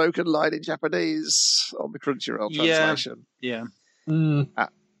of the spoken line in Japanese on the Crunchyroll translation? Yeah.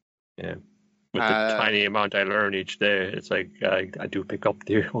 Yeah. With the tiny amount I learn each day, it's like I do pick up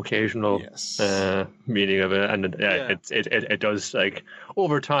the occasional meaning of it, and it does, like,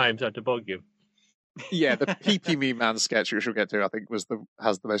 over time start to bug you. Yeah, the PP Me Man sketch, which we'll get to, I think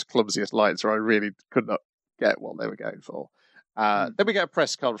has the most clumsiest lines, where I really could not get what they were going for. Then we get a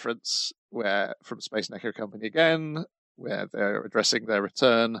press conference from Space Neko Company again, where they're addressing their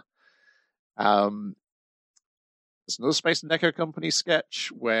return. There's another Space Neko Company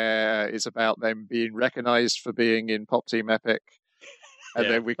sketch where it's about them being recognized for being in Pop Team Epic. And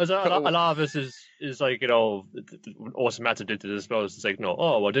then we a lot of this is like, Awesome Matter did to this as well. It's like,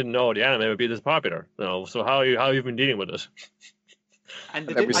 I didn't know the anime would be this popular. So how have you been dealing with it? And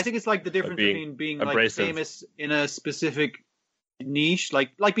I think it's like the difference between being like famous in a specific niche,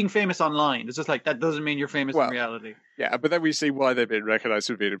 like being famous online. It's just like, that doesn't mean you're famous in reality. Yeah, but then we see why they've been recognized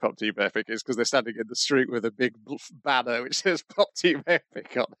for being in Pop Team Epic is because they're standing in the street with a big banner which says Pop Team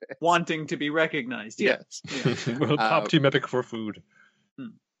Epic on it, wanting to be recognized. Yes. Pop Team Epic for food.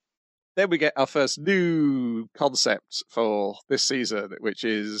 Then we get our first new concept for this season, which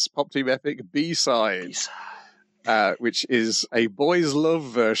is Pop Team Epic B-Side, which is a boys' love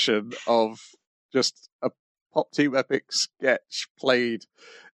version of just a Pop Team Epic sketch played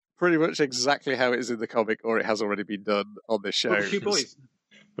pretty much exactly how it is in the comic, or it has already been done on this show. Two boys.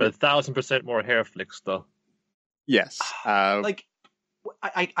 But 1,000% more hair flicks, though. Yes. I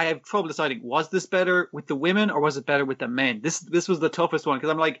have trouble deciding, was this better with the women or was it better with the men? This was the toughest one, because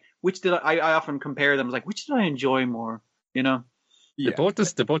I'm like, which did I often compare them, like, which did I enjoy more, Yeah. They both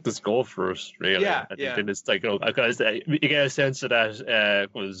just go for it, really. Yeah, I think it's like, you get a sense of that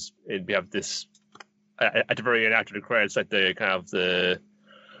we have this at the very end after the credits, like the kind of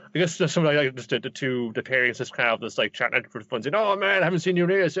I guess there's something like just the parents just kind of just like chatting for fun, saying, "Oh man, I haven't seen you in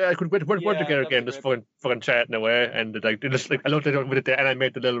years. I could wait together again," just fucking chatting away, and like they just like I looked at it with it, and I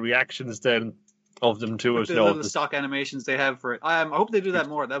made the little reactions then of them too. The little stock animations they have for it. I hope they do that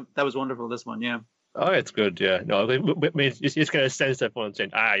more. That was wonderful. This one, yeah. Oh, it's good, yeah. No, I mean, you just get a sense that everyone's saying,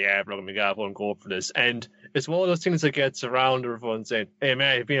 yeah, we're going to go for this. And it's one of those things that gets around everyone saying, hey,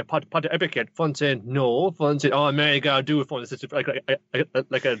 man, you've been a pot epic yet? Fun saying, no. Fun saying, oh, man, you got to do it fun. This is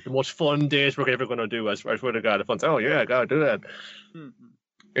the most fun days we're ever going to do. I swear to God. Fun saying, oh, yeah, I got to do that. Mm-hmm.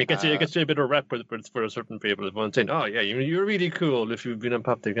 It gets you a bit of rep for certain people. Everyone's saying, oh, yeah, you're really cool if you've been on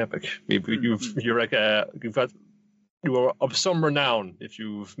Pop Team Epic. You're like you are of some renown if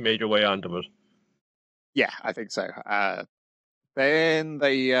you've made your way onto it. Yeah, I think so. Then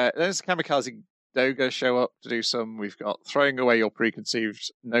there's Kamikaze Doga show up to do some. We've got throwing away your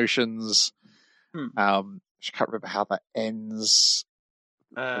preconceived notions. I can't remember how that ends.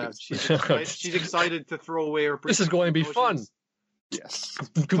 She's excited to throw away her preconceived This is going to be notions. fun. Yes.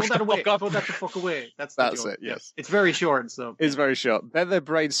 Throw that away. Throw that the fuck away. That's it, yes. It's very short, so. It's very short. Then they're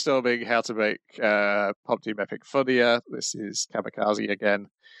brainstorming how to make Pop Team Epic funnier. This is Kamikaze again.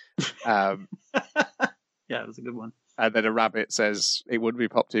 Yeah, it was a good one. And then a rabbit says it would be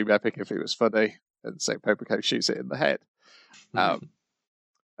Pop Team Epic if it was funny, and so Popoco shoots it in the head. And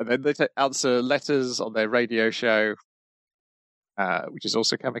then they answer letters on their radio show, which is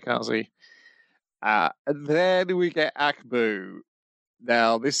also Kamikaze. And then we get Akbu.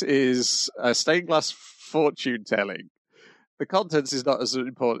 Now, this is a stained glass fortune telling. The contents is not as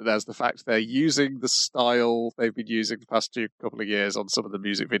important as the fact they're using the style they've been using the past couple of years on some of the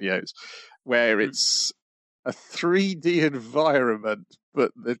music videos, where it's a 3D environment,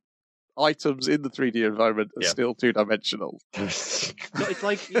 but the items in the 3D environment are still two-dimensional. No, it's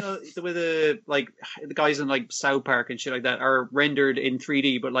like, the way the guys in like South Park and shit like that are rendered in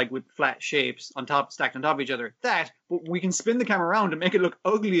 3D, but like with flat shapes stacked on top of each other. But we can spin the camera around and make it look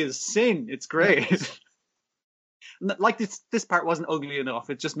ugly as sin. It's great. Like this part wasn't ugly enough.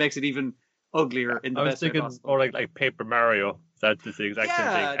 It just makes it even uglier in the best way possible. I was thinking more like Paper Mario. That's the exact same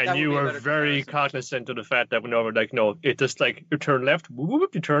thing. And you were very cognizant of the fact that whenever, it just like you turn left,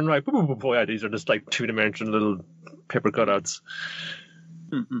 whoop, you turn right, whoop, whoop, yeah, these are just like two-dimensional little paper cutouts.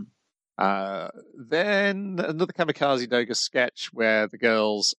 Then another Kamikaze Doga sketch where the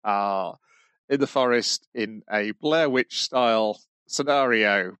girls are in the forest in a Blair Witch style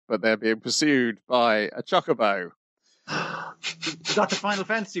scenario, but they're being pursued by a chocobo. We got the Final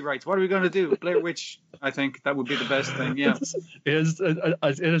Fantasy rights. What are we going to do? Blair Witch. I think that would be the best thing. Yeah. It is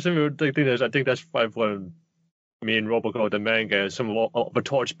a similar thing. I think that's why when me and Robocop, the manga, is some of a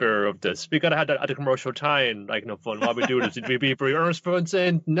torchbearer of this. We gotta have that at the commercial time, like no fun. What we do is we be very earnest and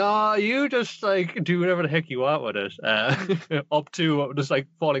saying, "No, you just like do whatever the heck you want with it," up to just like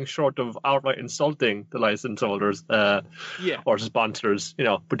falling short of outright insulting the license holders, or sponsors,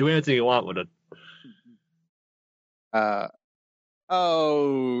 but do anything you want with it.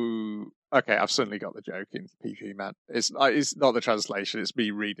 Okay, I've certainly got the joke in PP Man. It's not the translation; it's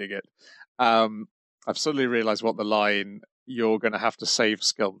me reading it. I've suddenly realised what the line, "You're going to have to save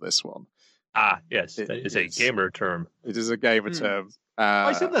Scum this one." Yes, it's a gamer term. It is a gamer term. I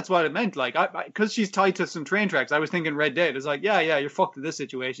assume that's what it meant. Like, because she's tied to some train tracks, I was thinking Red Dead. It's like, yeah, you're fucked in this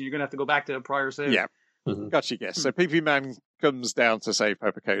situation. You're going to have to go back to the prior save. Yeah. Gotcha, guess. So PP Man comes down to save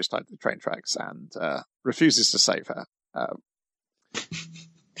Popo who's tied to the train tracks and refuses to save her.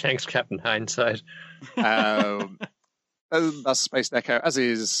 Thanks, Captain Hindsight. That's Space Echo, as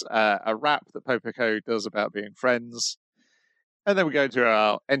is a rap that Popo does about being friends. And then we go to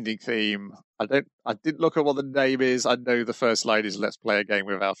our ending theme. I didn't look at what the name is. I know the first line is "Let's play a game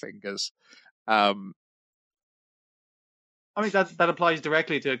with our fingers." I mean, that applies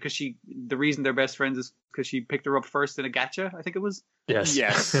directly to because the reason they're best friends is because she picked her up first in a gacha, I think it was. Yes.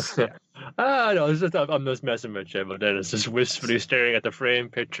 Yeah. No, I'm just messing with you, but then it's just wistfully staring at the frame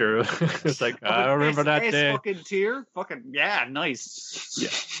picture. It's like, I remember that day. Fucking tear. Fucking, yeah, nice.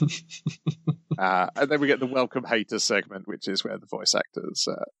 Yeah. And then we get the Welcome Haters segment, which is where the voice actors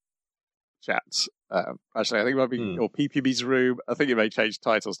chat. Actually, I think it might be or PPB's Room. I think it may change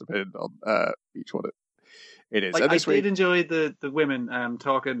titles depending on each one. It is. Like, I did enjoy the women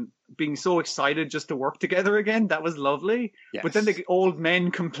talking, being so excited just to work together again. That was lovely. Yes. But then the old men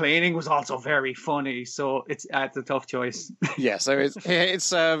complaining was also very funny. So it's a tough choice. Yeah. So it's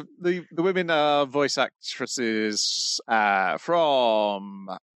the women are voice actresses from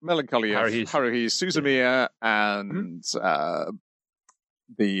Melancholy of Haruhi Suzumiya, and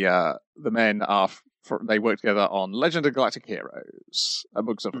the men are. They work together on Legend of Galactic Heroes,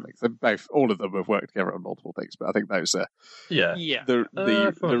 amongst other things. All of them have worked together on multiple things, but I think those are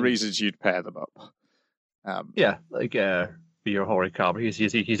the reasons you'd pair them up. Your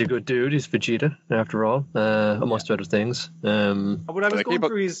Horikoshi, he's a good dude. He's Vegeta, after all, amongst other things. When I was going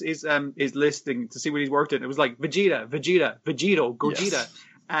through his listing to see what he's worked in, it was like Vegeta, Vegito, Gogeta. Yes.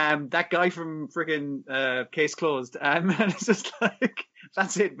 That guy from freaking Case Closed. And it's just like,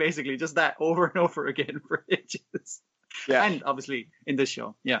 that's it, basically. Just that over and over again for ages. Yeah. And obviously in this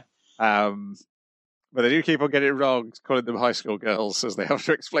show. Yeah. But they do keep on getting it wrong, calling them high school girls, as they have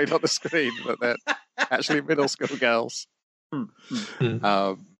to explain on the screen, but they're actually middle school girls.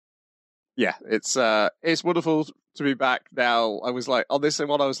 Yeah, it's wonderful to be back now. I was like, on this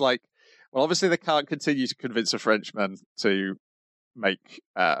one, I was like, well, obviously they can't continue to convince a Frenchman to make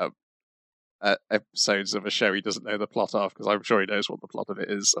episodes of a show he doesn't know the plot of, because I'm sure he knows what the plot of it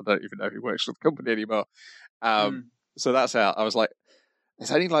is. I don't even know who works for the company anymore. So that's out. I was like,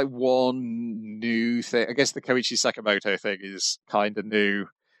 there's only like one new thing. I guess the Koichi Sakamoto thing is kind of new.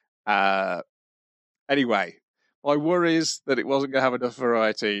 Anyway, my worries that it wasn't going to have enough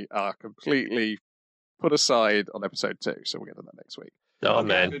variety are completely put aside on episode 2, so we'll get to that next week. Oh,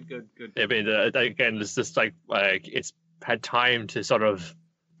 man. Good. I mean, again, it's just like it's had time to sort of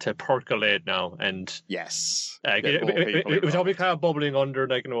to percolate now, and yes, it was probably kind of bubbling under,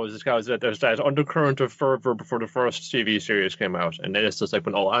 like, there's that undercurrent of fervor before the first TV series came out, and then it's just like,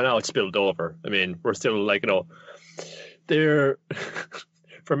 now it's spilled over. I mean, we're still like, they're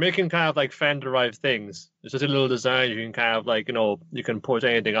for making kind of like fan derived things. It's just a little design you can kind of like, you can put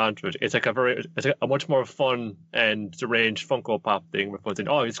anything onto it. It's like a much more fun and deranged Funko Pop thing. With putting,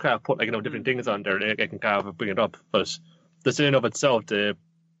 it's kind of put like different things on there. They can kind of bring it up, but this in and of itself, the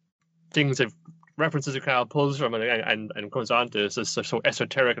things that references it kind of pulls from and comes on to, it's just so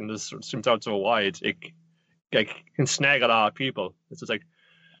esoteric and this seems out so wide. It can snag a lot of people. It's just like,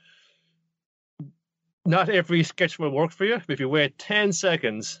 not every sketch will work for you, but if you wait 10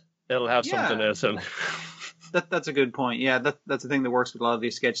 seconds, it'll have something else in. That's a good point. Yeah, that's the thing that works with a lot of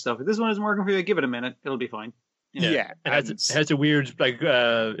these sketch stuff. If this one isn't working for you, give it a minute. It'll be fine. Yeah. It has a weird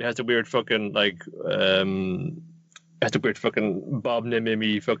fucking like has a weird fucking Bob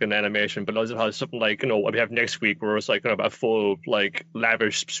Nimimi fucking animation, but also has something like, what we have next week, where it's like kind of a full, like,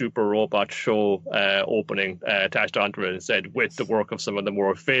 lavish super robot show opening attached onto it, instead with the work of some of the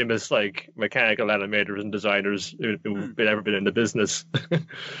more famous, like, mechanical animators and designers who've ever been in the business.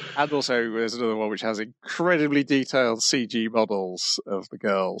 And also, there's another one which has incredibly detailed CG models of the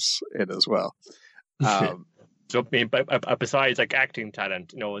girls in as well. So I mean, but besides like acting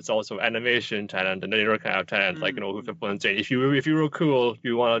talent, it's also animation talent and other kind of talent. Like if everyone's saying, if you were cool,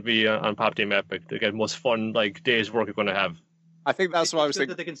 you want to be on Pop Team Epic to get most fun like days work you're going to have. I think that's what I was thinking.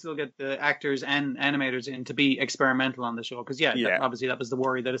 That they can still get the actors and animators in to be experimental on the show because obviously that was the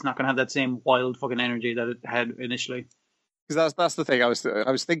worry that it's not going to have that same wild fucking energy that it had initially. Because that's the thing. I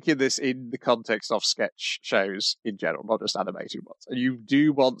was thinking this in the context of sketch shows in general, not just animated ones. And you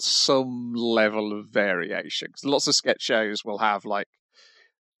do want some level of variation because lots of sketch shows will have like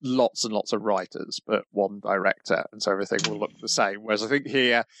lots and lots of writers, but one director, and so everything will look the same. Whereas I think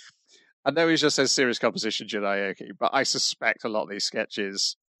here, I know he just says serious composition, Jun Aoki, but I suspect a lot of these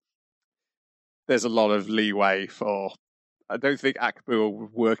sketches, there's a lot of leeway for. I don't think Akbu are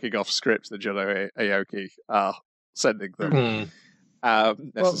working off scripts that Jun Aoki are sending them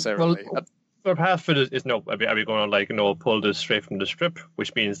necessarily. Well, half of it is are we going to pull this straight from the strip,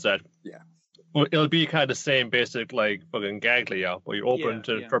 which means that it'll be kind of the same basic like fucking gag layout, but you're open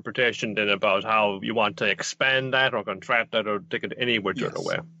to interpretation then about how you want to expand that or contract that or take it any which other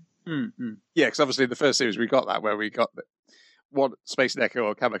way. Mm-hmm. Yeah, because obviously in the first series we got that where we got one Space Neko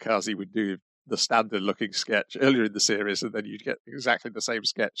or Kamikaze would do the standard looking sketch earlier in the series, and then you'd get exactly the same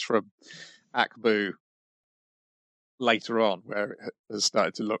sketch from Akbu later on, where it has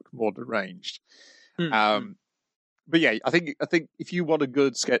started to look more deranged. Mm-hmm. But yeah, I think if you want a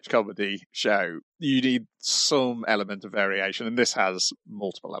good sketch comedy show, you need some element of variation, and this has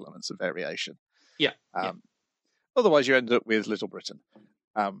multiple elements of variation. Yeah. Otherwise, you end up with Little Britain.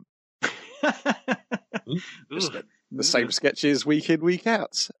 Just the same sketches week in, week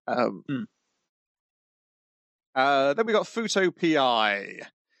out. Then we got Futo PI,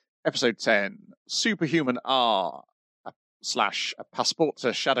 episode 10, Superhuman R / a passport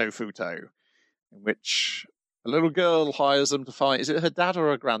to Shadow Futo, in which a little girl hires them to find. Is it her dad or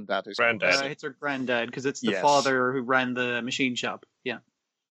her granddad? Granddad. It's her granddad because it's the father who ran the machine shop. Yeah.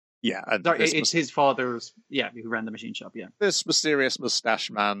 Yeah, and it's his father's. Yeah, who ran the machine shop. Yeah. This mysterious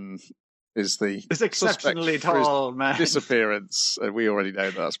mustache man is this exceptionally tall man disappearance. We already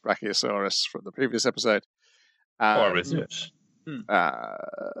know that's Brachiosaurus from the previous episode. Or is it?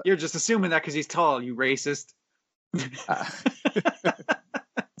 You're just assuming that because he's tall, you racist.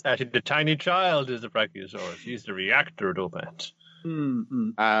 Actually, the tiny child is the Brachiosaurus. He's the reactor dopant.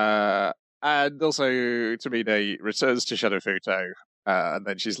 And also, Tomine returns to Shadow Futo, and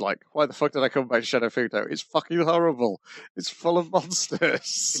then she's like, "Why the fuck did I come back to Shadow Futo? It's fucking horrible. It's full of monsters.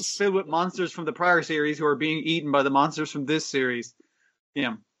 It's filled with monsters from the prior series who are being eaten by the monsters from this series."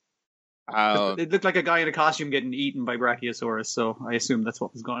 Yeah. It looked like a guy in a costume getting eaten by Brachiosaurus, so I assume that's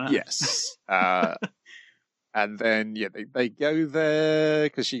what was going on. Yes. And then they go there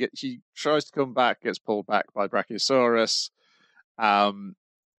because she tries to come back, gets pulled back by Brachiosaurus.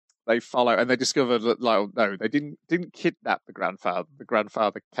 They follow and they discover that no, they didn't kidnap the grandfather. The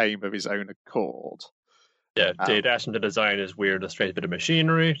grandfather came of his own accord. Yeah, they'd asked him to design his weird, strange bit of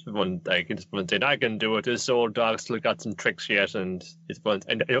machinery. One saying, "I can do it." This old dog still got some tricks yet, and it's fun.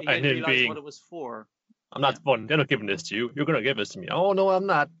 And him being what it was for. I'm not fun. They're not giving this to you. You're going to give this to me. Oh no, I'm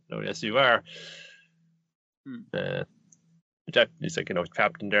not. No, yes, you are. He's like,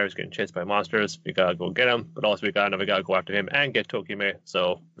 trapped in there. He's getting chased by monsters. We gotta go get him, but also we gotta go after him and get Tokime.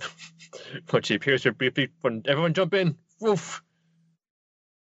 So, when she appears here briefly, when everyone jump in, woof.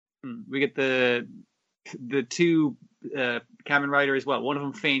 We get the two Kamen Rider as well. One of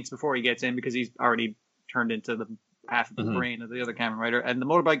them faints before he gets in because he's already turned into the half of the brain of the other Kamen Rider, and the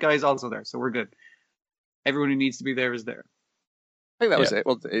motorbike guy is also there. So we're good. Everyone who needs to be there is there. I think that was it.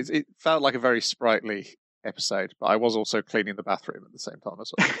 Well, it felt like a very sprightly episode, but I was also cleaning the bathroom at the same time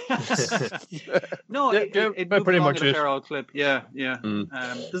as well. No, it pretty much a parallel clip. Yeah.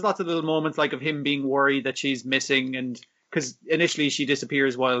 There's lots of little moments like of him being worried that she's missing, and because initially she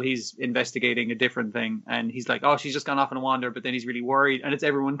disappears while he's investigating a different thing, and he's like, "Oh, she's just gone off on a wander," but then he's really worried, and it's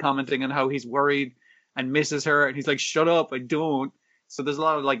everyone commenting on how he's worried and misses her, and he's like, "Shut up, I don't." So there's a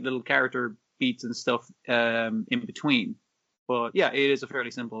lot of like little character beats and stuff in between, but yeah, it is a fairly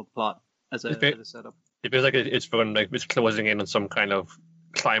simple plot as a setup. It feels like it's it's closing in on some kind of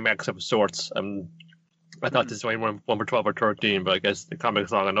climax of sorts. I thought this was one for 12 or 13, but I guess the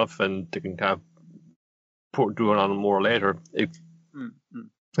comic's long enough and they can kind of do it on more later. It's kind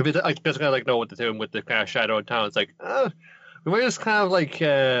of know what they're doing with the kind of shadow town. It's like, we might just kind of like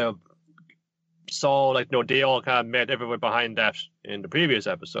saw they all kind of met everyone behind that in the previous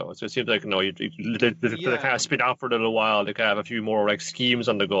episode. So it seems like they kind of spin out for a little while. They kind of have a few more like schemes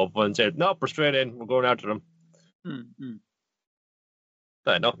on the go, and said, "Nope, we're straight in. We're going after them." I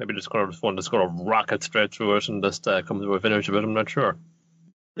don't know. Maybe just kind of rocket straight through it and just come to a finish of it. I'm not sure.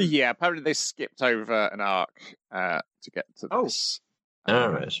 Yeah, apparently they skipped over an arc to get to this. All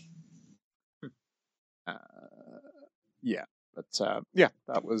right. Yeah, but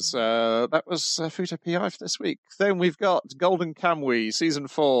that was Futo PI for this week. Then we've got Golden Kamuy Season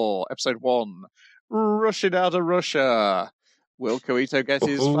 4, Episode 1, Rushing Out of Russia. Will Koito get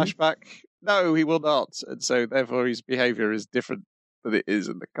his flashback? No, he will not, and so therefore his behavior is different than it is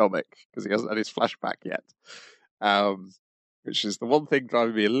in the comic because he hasn't had his flashback yet. Which is the one thing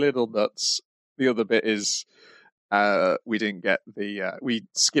driving me a little nuts. The other bit is we didn't get we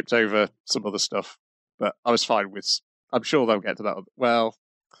skipped over some other stuff, but I was fine with. I'm sure they'll get to that. Well,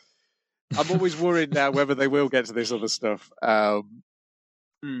 I'm always worried now whether they will get to this other stuff.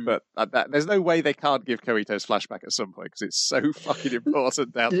 But there's no way they can't give Koito's flashback at some point because it's so fucking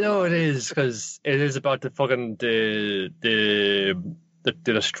important. No, it is because it is about the fucking the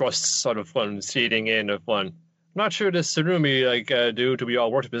distrust sort of one seeding in of one. Not sure this Tsurumi do to be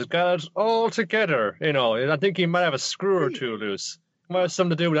all worth it, but it's got all together, you know. And I think he might have a screw or two loose. Might have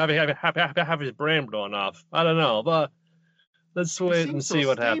something to do with have his brain blown off. I don't know, but let's wait and see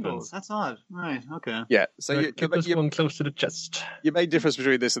what happens. That's odd. Right, okay. Yeah, so keep this one close to the chest. Your main difference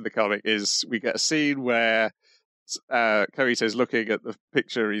between this and the comic is we get a scene where Koito's looking at the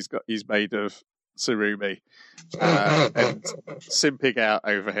picture he's made of Tsurumi and simping out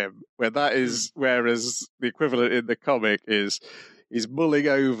over him. Whereas the equivalent in the comic is he's mulling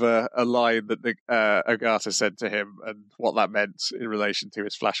over a line that Ogata said to him and what that meant in relation to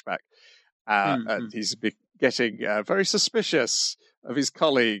his flashback. And he's getting very suspicious of his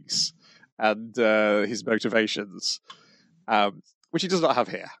colleagues and his motivations, which he does not have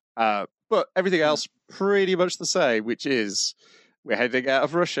here. But everything else pretty much the same, which is we're heading out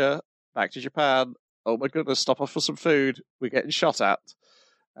of Russia, back to Japan. Oh my goodness, stop off for some food. We're getting shot at.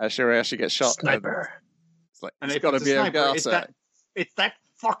 Shirayashi gets shot. Sniper. It's got to be Ogata. It's that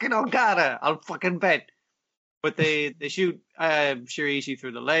fucking Ogata. I'll fucking bet. But they shoot Shiraishi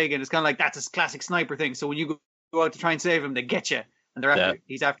through the leg, and it's kind of like that's a classic sniper thing. So when you go out to try and save him, they get you, and they're after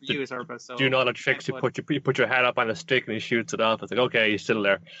he's after you as Urba. So do you know the tricks? You put your hand up on a stick and he shoots it off. It's like, okay, he's still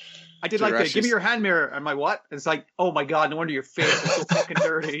there. I did like that. Give me your hand mirror. And my what? It's like, oh my god, no wonder your face is so fucking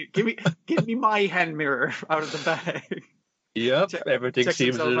dirty. Give me my hand mirror out of the bag. Yep, everything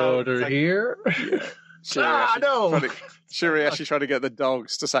seems in order here. Yeah. Shiraishi trying to get the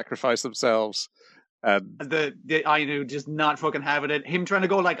dogs to sacrifice themselves. The Ainu just not fucking having it. Him trying to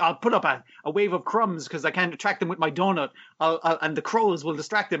go like, I'll put up a wave of crumbs because I can't attract them with my donut. And the crows will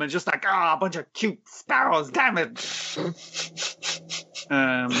distract them. And just like, a bunch of cute sparrows. Damn it.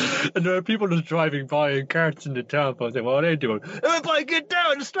 And there are people just driving by in carts in the town. I say, what are they doing? Everybody get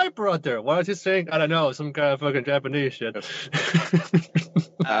down! The sniper out there. What is he saying? I don't know. Some kind of fucking Japanese shit.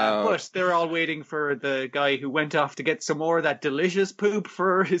 But they're all waiting for the guy who went off to get some more of that delicious poop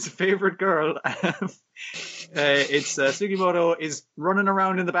for his favorite girl. It's Sugimoto is running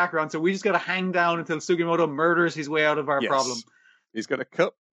around in the background, so we just got to hang down until Sugimoto murders his way out of our problem. He's going to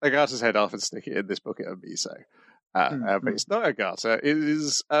cut Ogata's head off and stick it in this bucket of miso. But it's not Ogata, it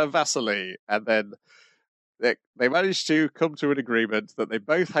is Vasily. And then they managed to come to an agreement that they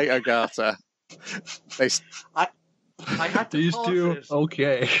both hate Ogata. I had to These two, it.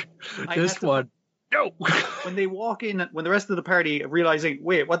 okay. This one, no. When they walk in, when the rest of the party realizing,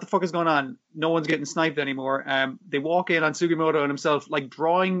 wait, what the fuck is going on? No one's getting sniped anymore. They walk in on Sugimoto and himself, like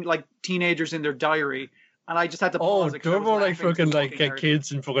drawing like teenagers in their diary. And I just had to pause. They're more like fucking like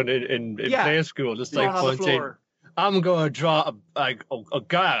kids in fucking in play school, just like pointing. I'm gonna draw like a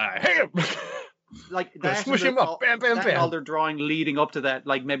guy. Him. Like that, smush him up, bam, bam, bam. All their drawing leading up to that,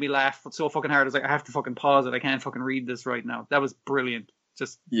 like, made me laugh so fucking hard. I was like, I have to fucking pause it. I can't fucking read this right now. That was brilliant.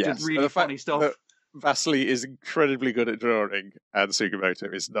 Just really funny stuff. Vasily is incredibly good at drawing, and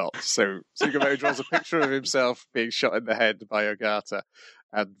Sugimoto is not. So Sugimoto draws a picture of himself being shot in the head by Ogata,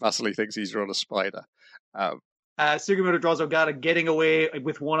 and Vasily thinks he's drawn a spider. Sugimoto draws Ogata getting away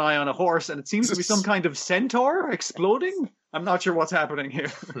with one eye on a horse, and it seems to be some kind of centaur exploding. I'm not sure what's happening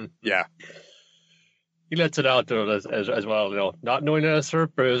here. Yeah. He lets it out there as well, you know, not knowing that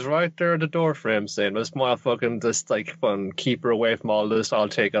Serpa is right there at the door frame saying, this motherfucking just like fun, keep her away from all this, I'll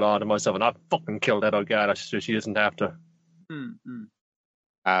take it on to myself and I'll fucking kill that Ogata so she doesn't have to.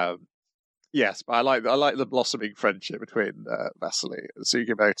 Yes, but I like the blossoming friendship between Vasily and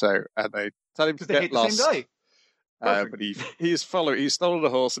Sugimoto, and they tell him to get lost. The same guy. But he's stolen a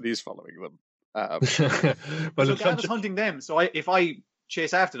horse and he's following them. But Ogata's hunting them, so if I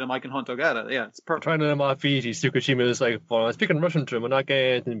chase after them, I can hunt Ogata. Yeah, it's perfect. Trying to them off easy. Tsukushima is like, well, I'm speaking Russian to him, I'm not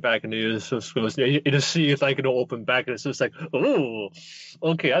getting anything back in the you just see it like an open back, and it's just like, oh,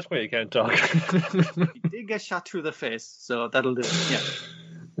 okay, that's why you can't talk. He did get shot through the face, so that'll do it.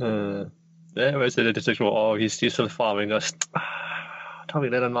 Yeah, I said it's like, oh, he's still following us. Probably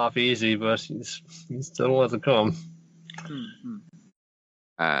let him off easy, but he still wants to come.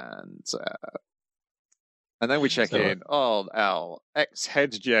 And then we check in on our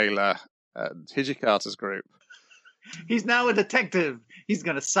ex-head jailer and Hijikata's group. He's now a detective. He's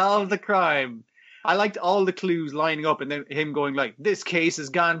going to solve the crime. I liked all the clues lining up and then him going like, this case has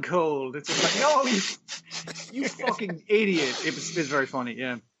gone cold. It's just like, no, you fucking idiot. It was very funny,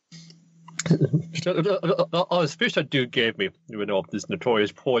 yeah. Oh, the fish that dude gave me, you know, this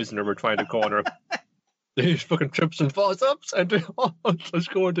notorious poisoner we're trying to corner. He fucking trips and falls up, and let's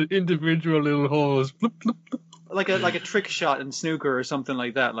go into individual little holes. Bloop, bloop, bloop. Like a trick shot in snooker or something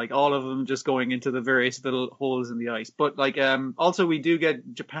like that. Like all of them just going into the various little holes in the ice. But like also we do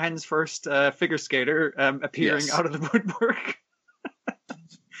get Japan's first figure skater appearing out of the woodwork.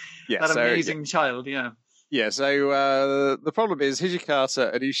 That amazing child, yeah. Yeah, so the problem is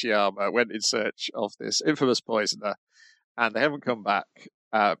Hijikata and Ishiyama went in search of this infamous poisoner, and they haven't come back.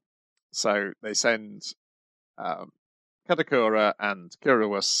 So they send Kadakura and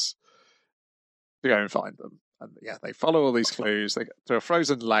Kurowas to go and find them. And yeah, they follow all these clues. They get to a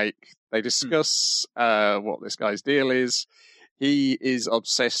frozen lake. They discuss what this guy's deal is. He is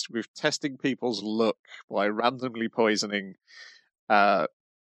obsessed with testing people's luck by randomly poisoning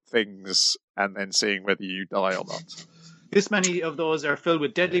things and then seeing whether you die or not. This many of those are filled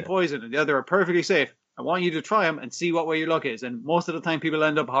with deadly poison, and the other are perfectly safe. I want you to try them and see what way your luck is. And most of the time, people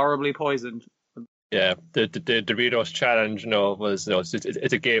end up horribly poisoned. Yeah, the Doritos challenge, was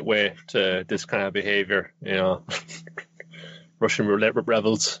it's a gateway to this kind of behavior. Russian roulette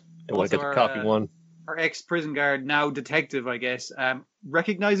rebels. They want to get the copy one. Our ex-prison guard, now detective, I guess,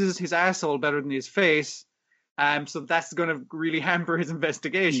 recognizes his asshole better than his face. So that's going to really hamper his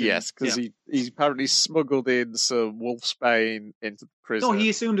investigation. Yes, because he apparently smuggled in some wolfsbane into the prison. No, he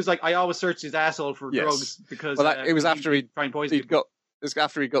assumed it's like, I always search his asshole for drugs because it was after he'd got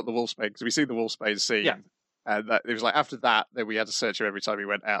the wolfsbane, because we see the wolfsbane scene. Yeah. And it was like after that, then we had to search him every time he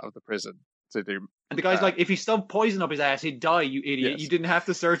went out of the prison to do. And the guy's like, if he stubbed poison up his ass, he'd die, you idiot. Yes. You didn't have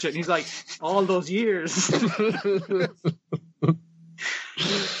to search it. And he's like, all those years.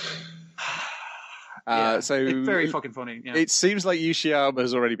 So it's very fucking funny. Yeah. It seems like Ishiyama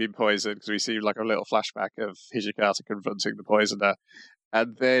has already been poisoned, because we see like a little flashback of Hijikata confronting the poisoner.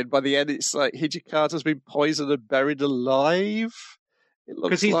 And then by the end, it's like Hijikata's been poisoned and buried alive. It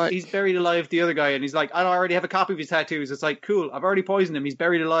looks because he's buried alive, the other guy, and he's like, I already have a copy of his tattoos. It's like, cool, I've already poisoned him. He's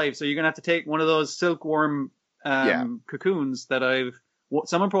buried alive, so you're gonna have to take one of those silkworm cocoons that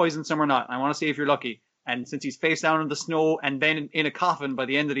some are poisoned, some are not. I want to see if you're lucky. And since he's face down in the snow and then in a coffin by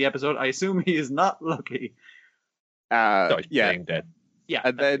the end of the episode, I assume he is not lucky. He's playing dead. Yeah,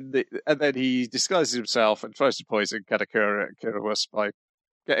 and then he disguises himself and tries to poison Kadakura and Kurowas by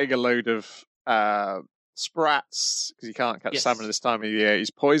getting a load of sprats, because he can't catch salmon this time of year.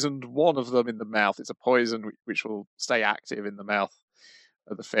 He's poisoned one of them in the mouth. It's a poison which will stay active in the mouth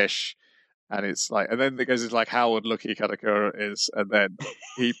of the fish. And it's like, and then it goes into like how unlucky Kadakura is, and then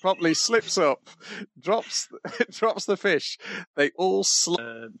he promptly slips up, drops the fish. They all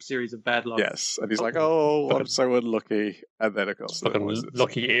series of bad luck. Yes, and he's like, "Oh, I'm so unlucky." And then of course,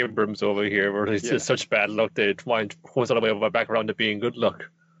 lucky Abrams over here, where it's just such bad luck they find goes all the way back around to being good luck.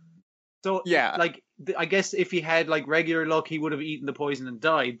 So like, I guess if he had like regular luck, he would have eaten the poison and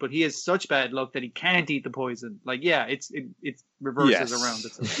died. But he has such bad luck that he can't eat the poison. Like, it reverses around.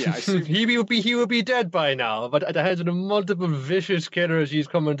 He would be dead by now. But at the head of the multiple vicious killers he's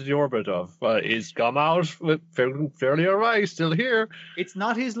come into the orbit of, he's come out with fairly alright, still here. It's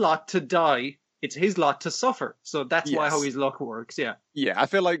not his lot to die. It's his lot to suffer. So that's why how his luck works. Yeah. Yeah, I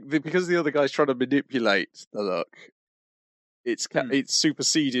feel like because the other guy's trying to manipulate the luck, it's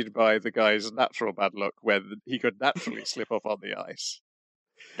superseded by the guy's natural bad luck, where he could naturally slip up on the ice.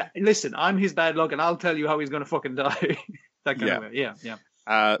 Listen, I'm his bad luck, and I'll tell you how he's going to fucking die. That kind of way. Yeah.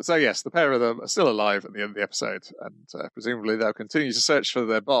 So yes, the pair of them are still alive at the end of the episode, and presumably they'll continue to search for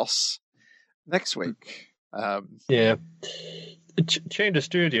their boss next week. Change the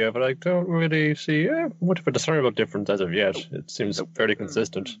studio, but I don't really see much of a discernible difference as of yet. It seems fairly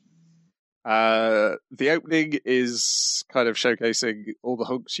consistent. The opening is kind of showcasing all the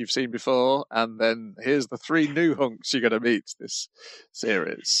hunks you've seen before, and then here's the 3 new hunks you're going to meet this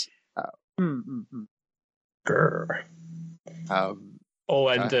series. The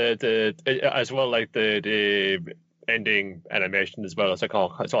as well, like the ending animation as well. It's like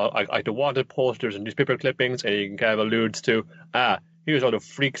I the wanted posters and newspaper clippings, and you can kind of alludes to here's all the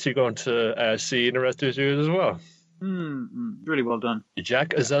freaks you're going to see in the rest of the series as well. Really well done. Jack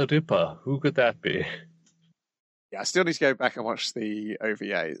Azaldupa, who could that be? Yeah, I still need to go back and watch the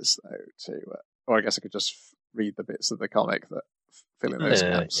OVAs though. Or I guess I could just read the bits of the comic that fill in those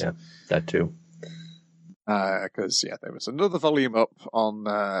gaps. Yeah, that too. Because there was another volume up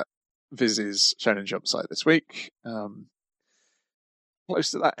on Viz's Shonen Jump site this week.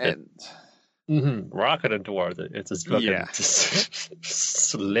 Close to that end. Mm-hmm. Rocketing towards it. It's just fucking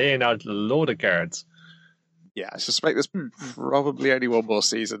just laying out a load of cards. Yeah, I suspect there's probably only one more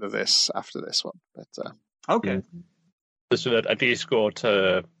season of this after this one. But okay. This would at least go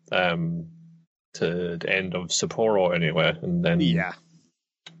to the end of Sapporo anyway, and then yeah.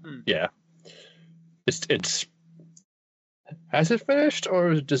 It's has it finished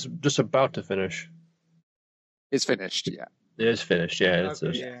or is it just about to finish? It's finished, yeah. It is finished, yeah.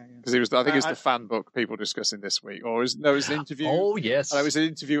 Because it was, I think it's the fan book people discussing this week, or it was an interview. Oh yes, it was an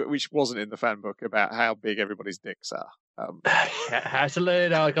interview which wasn't in the fan book about how big everybody's dicks are. Has to lay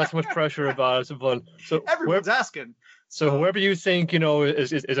it out. I got so much pressure about it. So everyone's asking. So whoever you think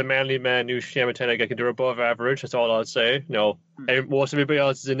is a manly man who's Shamatenek, I can do above average. That's all I'll say. No, and most everybody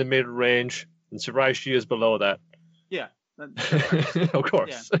else is in the mid range, and Suraishi is below that. Yeah. Of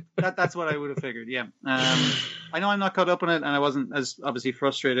course. Yeah, that's what I would have figured. Yeah, I know I'm not caught up on it, and I wasn't as obviously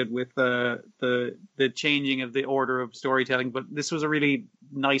frustrated with the changing of the order of storytelling. But this was a really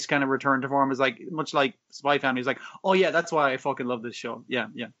nice kind of return to form. It's like much like Spy Family. It's like, oh yeah, that's why I fucking love this show. Yeah.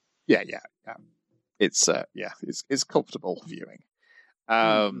 It's comfortable viewing.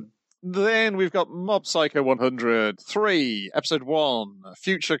 Then we've got Mob Psycho 103, Episode 1,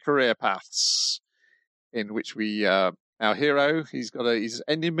 Future Career Paths, in which we. Our hero, he's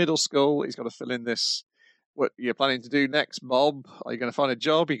ending middle school. He's got to fill in this. What you're planning to do next, Mob? Are you going to find a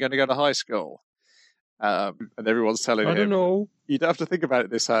job? Are you going to go to high school? And everyone's telling him, I don't know. You don't have to think about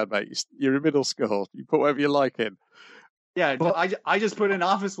it this hard, mate. You're in middle school. You put whatever you like in. Yeah, but I just put in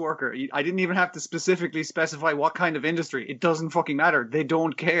office worker. I didn't even have to specifically specify what kind of industry. It doesn't fucking matter. They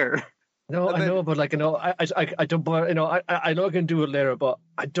don't care. No, I know, but I don't. But I know I can do it later, but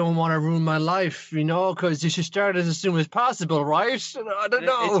I don't want to ruin my life, because you should start as soon as possible, right? I don't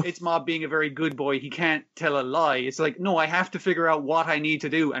know. It's Mob being a very good boy. He can't tell a lie. It's like, no, I have to figure out what I need to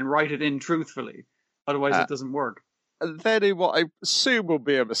do and write it in truthfully. Otherwise, it doesn't work. And then, in what I assume will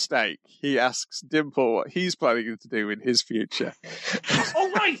be a mistake, he asks Dimple what he's planning to do in his future.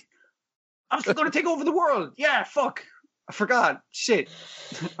 Oh right, I'm still going to take over the world. Yeah, fuck. I forgot. Shit.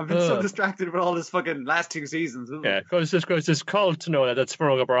 I've been so distracted with all this fucking last 2 seasons. Yeah, because this cult, that's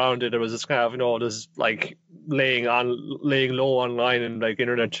sprung up around it. There was this kind of, this like laying low online in like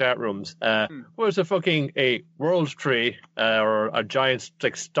internet chat rooms. Where's a world tree or a giant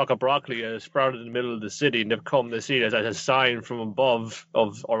like stalk of broccoli sprouted in the middle of the city, and they've come to see it as a sign from above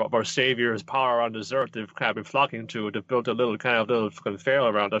of our savior's power on this earth. They've kind of been flocking to it. They've built a little fucking fair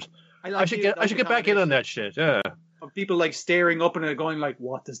around it. I should get back in on that shit. Yeah. Of people like staring up and going like,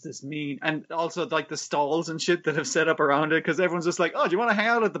 what does this mean? And also like the stalls and shit that have set up around it, because everyone's just like, oh, do you want to hang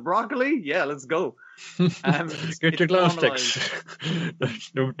out at the broccoli? Yeah, let's go. Get your glow sticks.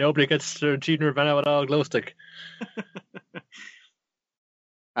 Nobody gets cheating Ravenna without a glow stick.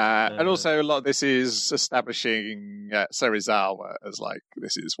 And also a lot of this is establishing Serizawa as like,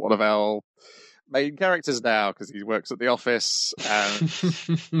 this is one of our main characters now because he works at the office. And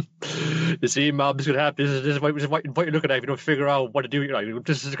you see, Mob, is going to happen. This is what you're looking at. If you don't figure out what to do,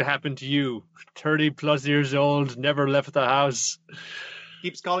 this is going to happen to you. 30 plus years old, never left the house.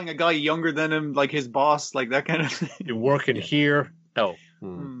 Keeps calling a guy younger than him like his boss, like that kind of thing. You're working here. No.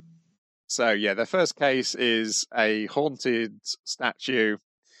 So yeah, their first case is a haunted statue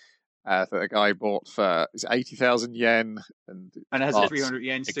that a guy bought for 80,000 yen, and has a 300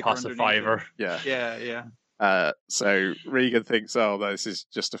 yen sticker. It costs a $5. Yeah. So Regan thinks, oh, this is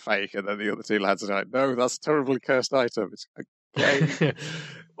just a fake, and then the other two lads are like, no, that's a terribly cursed item. It's okay.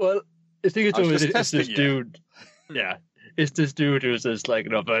 Well, the thing is, it's this dude. Yeah, it's this dude who's just like,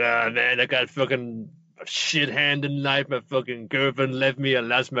 but man, I got fucking shit hand in life. My fucking girlfriend left me. I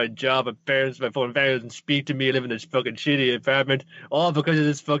lost my job. My parents doesn't speak to me. I live in this fucking shitty apartment, all because of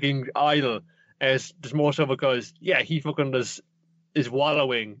this fucking idol. And it's just more so because, he fucking is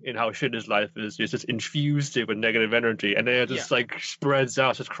wallowing in how shit his life is. He's just infused it with negative energy, and then it just like spreads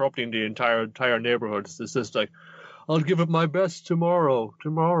out, just corrupting the entire neighborhood. It's just like, I'll give it my best tomorrow.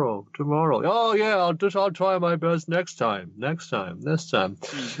 Oh yeah, I'll try my best next time.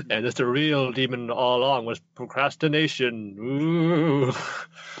 Mm-hmm. And it's the real demon all along was procrastination. Ooh.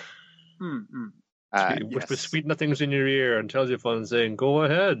 With sweet nothings in your ear and tells you fun saying, go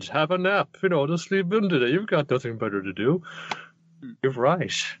ahead, have a nap. Just sleep in today. You've got nothing better to do. You're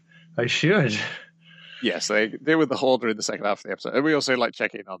right. I should. Yes, they deal with the Hoarder in the second half of the episode. And we also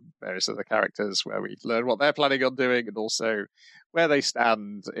check in on various other characters where we learn what they're planning on doing and also where they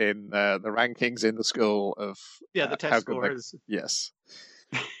stand in the rankings in the school of the test scores. Yes.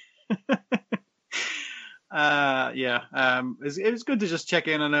 It was good to just check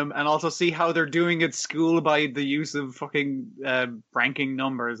in on them and also see how they're doing at school by the use of fucking ranking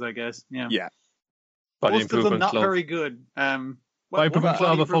numbers, I guess. Yeah. Most of them not very good. Body Improvement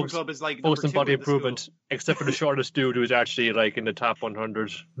Club is posting body improvement, except for the shortest dude who's actually in the top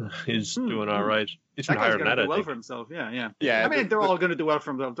 100. He's doing all right. He's been higher than that. Do well for himself. Yeah. I mean, they're all going to do well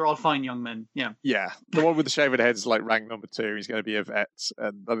for themselves. They're all fine young men. Yeah. Yeah. The one with the shaven head is rank number 2. He's going to be a vet,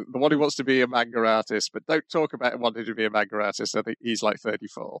 and the one who wants to be a manga artist, but don't talk about him wanting to be a manga artist. I think he's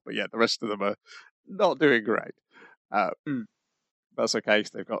 34. But yeah, the rest of them are not doing great. That's okay.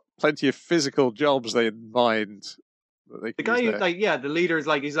 They've got plenty of physical jobs in mind. The guy who, the leader is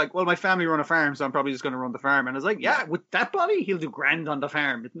he's well, my family run a farm, so I'm probably just going to run the farm. And I was with that body, he'll do grand on the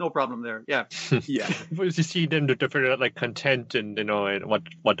farm. No problem there. Yeah. Yeah. You see them, they're very content and, and what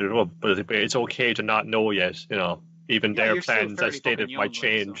they're doing, but it's okay to not know yet, even their plans as stated might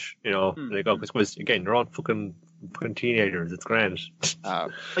change, They go, because again, they're all fucking teenagers. It's grand.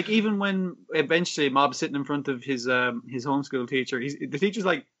 Even when eventually Mob's sitting in front of his homeschool teacher, the teacher's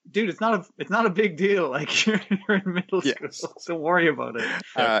like, "Dude, it's not a big deal. You're in middle school, so don't worry about it."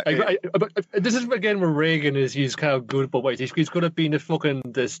 But this is again where Reagan he's kind of good, but wait, he's good at being the fucking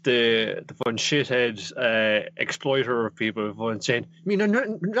the fun shithead exploiter of people, saying, "I mean, they're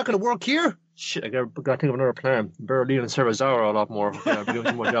not going to work here." Shit, I got to think of another plan. Berlin and Sarazawa a lot more.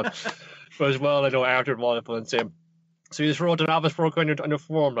 Doing more job. But as well, I know Arthur Wallop and saying, so you just wrote an office work on your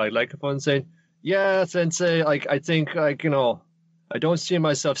form, upon saying, "Yeah, Sensei, I think, I don't see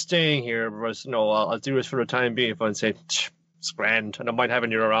myself staying here, but I'll do this for the time being." If I say, "It's grand, and I might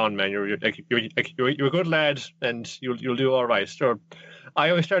having you around, man. You're a good lad, and you'll do all right." Sure. I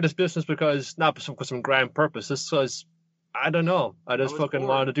always started this business because not for some grand purpose. This was, I don't know. I just fucking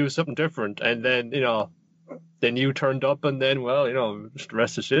wanted to do something different, and then then you turned up, and then the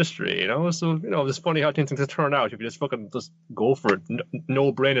rest is history. So it's funny how things turn out if you just fucking just go for it,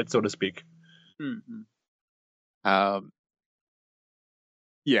 no brain it, so to speak. Mm-hmm.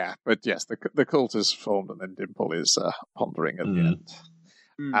 Yeah, but yes, the cult is formed, and then Dimple is pondering at the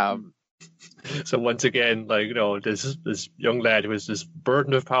end. So once again, this young lad who has this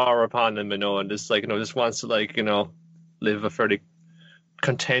burden of power upon him, and this just wants to live a fairly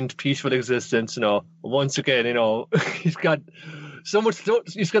content, peaceful existence. Once again, he's got so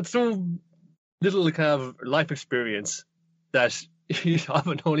little kind of life experience that he's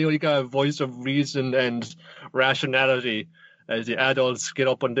often only got a voice of reason and rationality as the adults get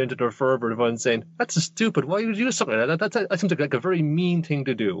up and into their fervor and saying, "That's stupid. Why would you do something like that? That seems like a very mean thing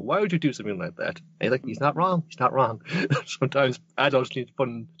to do. Why would you do something like that?" And he's not wrong. He's not wrong. Sometimes adults need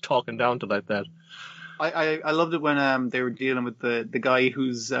fun talking down to like that. I loved it when they were dealing with the guy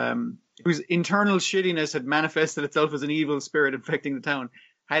whose internal shittiness had manifested itself as an evil spirit infecting the town.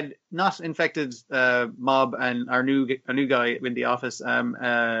 Had not infected Mob and our new guy in the office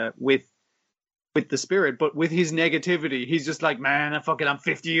with the spirit, but with his negativity. He's just like, "Man, I'm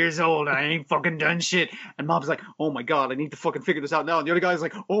 50 years old. I ain't fucking done shit." And Mob's like, "Oh my God, I need to fucking figure this out now." And the other guy's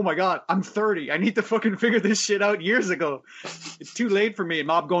like, "Oh my God, I'm 30. I need to fucking figure this shit out years ago. It's too late for me." And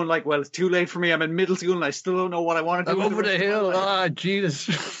Mob going like, "Well, it's too late for me. I'm in middle school and I still don't know what I want to do." I'm over the hill.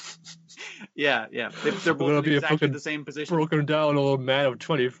 Jesus. Yeah. They're both in exactly the same position. Broken down old man of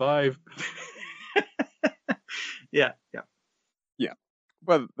 25. Yeah.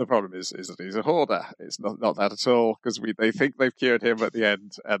 Well, the problem is that he's a hoarder. It's not that at all, because they think they've cured him at the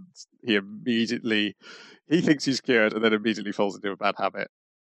end, and he thinks he's cured, and then immediately falls into a bad habit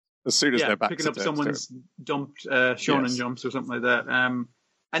as soon as they're back. Picking up someone's dumped shonen jumps or something like that.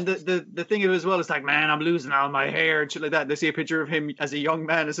 And the thing of it as well is like, "Man, I'm losing all my hair," and shit like that. They see a picture of him as a young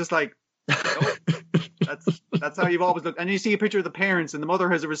man. It's just like, oh, that's how you've always looked. And you see a picture of the parents, and the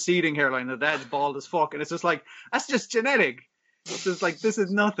mother has a receding hairline, and the dad's bald as fuck, and it's just like, that's just genetic. It's just like, this is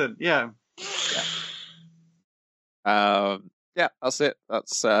nothing. Yeah, that's it.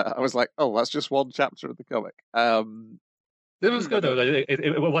 That's I was like, oh, that's just one chapter of the comic. It was good though.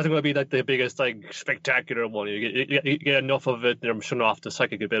 It wasn't going to be the biggest spectacular one. You get enough of it. They're showing off the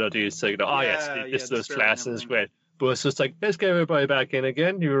psychic abilities. So this class is great. But it's just like, let's get everybody back in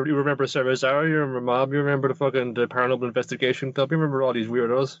again. You remember Sarazawa, you remember Mob, you remember the Paranormal Investigation Club, you remember all these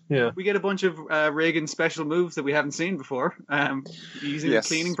weirdos. Yeah. We get a bunch of Reagan special moves that we haven't seen before. Using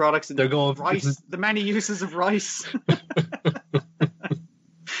cleaning products and rice, the many uses of rice.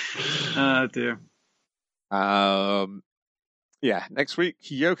 Oh dear. Next week,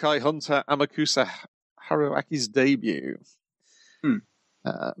 Yokai Hunter Amakusa Haruaki's debut.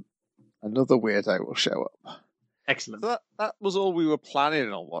 Another weirdo will show up. Excellent. So that was all we were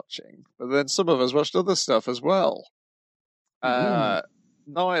planning on watching, but then some of us watched other stuff as well.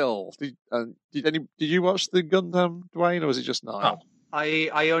 Niall, did you watch the Gundam, Dwayne, or was it just Niall?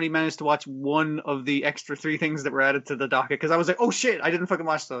 I only managed to watch one of the extra 3 things that were added to the docket because I was like, oh shit, I didn't fucking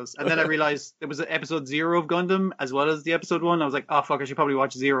watch those. And then I realized there was an episode 0 of Gundam as well as the episode 1. I was like, oh fuck, I should probably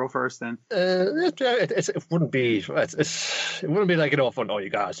watch 0 first then. It wouldn't be like, fun. Oh, you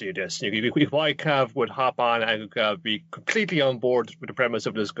gotta see this. White Cav would hop on and be completely on board with the premise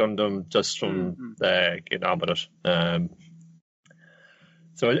of this Gundam just from getting on with it.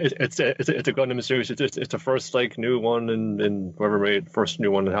 So it's a Gundam series. It's the first new one in whoever made first new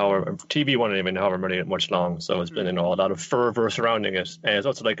one in however TV one in however many much long. So it's been a lot of fervor surrounding it, and it's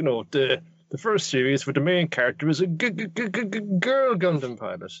also the first series where the main character is a girl Gundam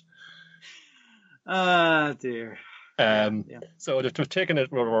pilot. Ah dear. So they've taken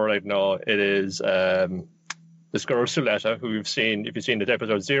it where we're right now. It is this girl Suletta, who if you've seen the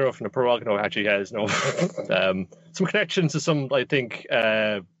episode 0 from the prologue, actually has some connections to some, I think,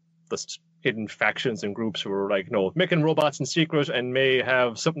 just hidden factions and groups who are making robots in secret and may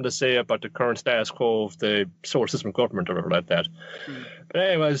have something to say about the current status quo of the solar system government or whatever like that. But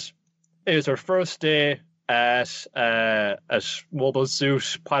anyways, it was her first day at Mobile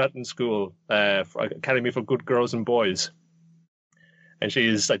Suit Piloting School, for Academy for Good Girls and Boys. And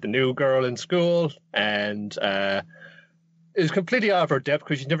she's the new girl in school, and is completely out of her depth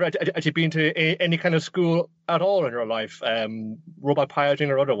because she's never actually been to any kind of school at all in her life, robot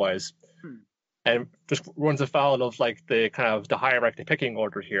piloting or otherwise, and just runs afoul of the kind of the hierarchy pecking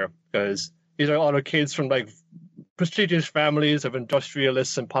order here, because these are all the kids from prestigious families of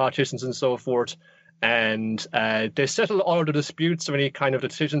industrialists and politicians and so forth, and they settle all the disputes of any kind of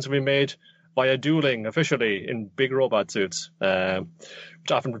decisions we made via dueling officially in big robot suits,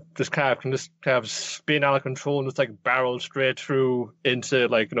 which often can spin out of control and just barrel straight through into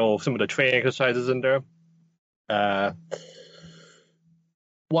some of the training exercises in there.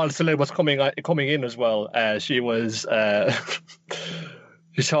 While Celine was coming in as well, she was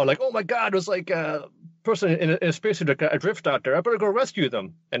she saw oh my god, there's a person in a spacesuit adrift out there. I better go rescue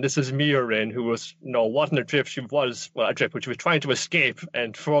them. And this is Mia-Rin, who wasn't adrift. She was adrift, but she was trying to escape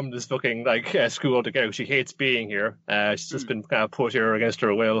and from this fucking school to go. She hates being here. She's just been kind of put here against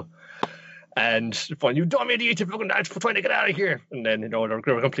her will. And you dumb idiot, you're fucking trying to get out of here. And then they're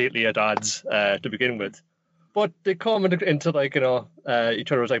completely at odds to begin with. But they come into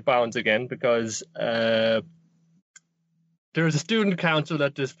each other's bounds again because there's a student council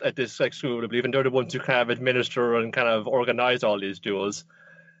at this school, I believe, and they're the ones who kind of administer and kind of organize all these duels.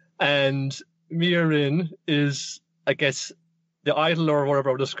 And Mia-Rin is, I guess, the idol or whatever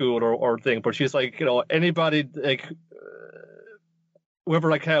of the school or thing, but she's anybody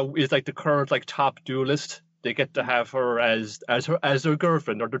whoever is the current her duelist, they get to have her as their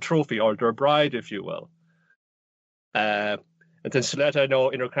girlfriend or their trophy or their bride, if you will. And then Suletta,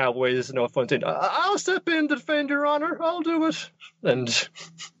 in her kind of ways, fun saying, I'll step in to defend your honor. I'll do it. And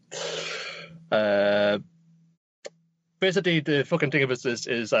basically, the fucking thing of it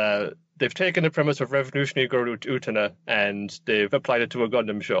is they've taken the premise of Revolutionary Girl Utena and they've applied it to a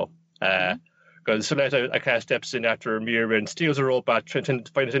Gundam show. Because Suletta steps in after Mia-Rin steals a robot, trying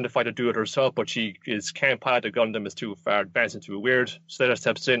to fight a duel herself, but she can't pilot a Gundam, is too far advanced and too weird. Suletta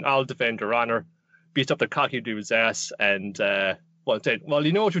steps in, I'll defend your honor. Beats up the cocky dude's ass and said, well,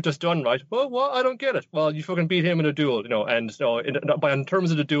 you know what you've just done, right? Well, what? I don't get it. Well, you fucking beat him in a duel, and in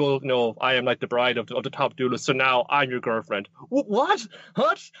terms of the duel, I am the bride of the top duelist, so now I'm your girlfriend. What?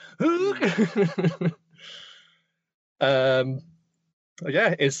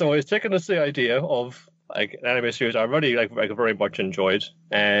 Yeah, it's taken us the idea of an anime series I already very much enjoyed,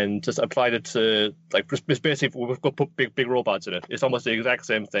 and just applied it to basically we've got put big robots in it. It's almost the exact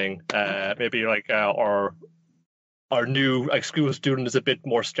same thing. Maybe our new school student is a bit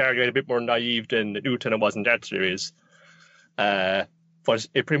more starry-eyed, a bit more naive than Utena was in that series. But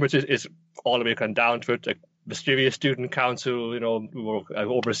it pretty much is all the way down to it. Mysterious student council, who are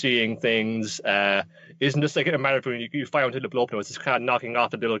overseeing things. Isn't just a matter of when you fire into the blow up, it's just kind of knocking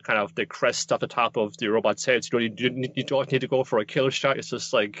off the little kind of the crest off the top of the robot's head. You don't need to go for a kill shot. It's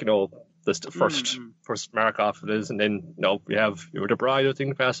just just the first mark off it is, and then you have the bride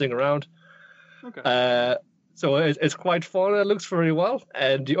thing passing around. Okay. So it's quite fun. It looks very well.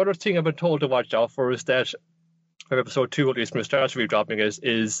 And the other thing I've been told to watch out for is that episode 2, at least from the start review dropping, is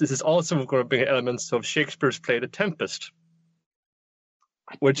this is also going to bring elements of Shakespeare's play The Tempest.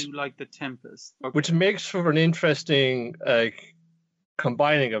 I do like The Tempest. Okay. Which makes for an interesting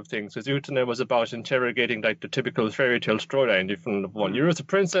combining of things. Because Utena was about interrogating like the typical fairy tale storyline. From one, you're a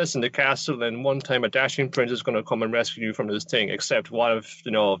princess in the castle, and one time a dashing prince is going to come and rescue you from this thing. Except what if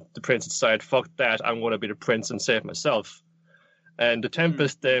the prince decided, fuck that, I'm going to be the prince and save myself. And the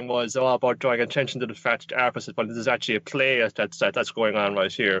Tempest then was all about drawing attention to the fact that Arpa said, well, this is actually a play that's going on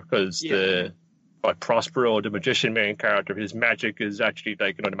right here, because Prospero, the magician main character, his magic is actually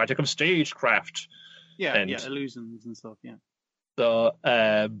like the magic of stagecraft. Illusions and stuff. Yeah. So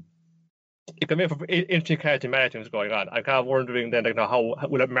it can make for interesting character things going on. I'm kind of wondering then how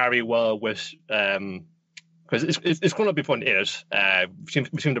will it marry well with because it's going to be fun in it.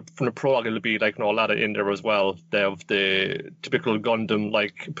 From the prologue, it'll be a lot of in there as well. They have the typical Gundam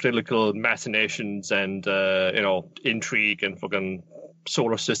political machinations and intrigue and fucking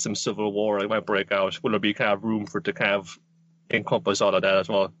solar system civil war might break out. Will there be kind of room for it to kind of encompass all of that as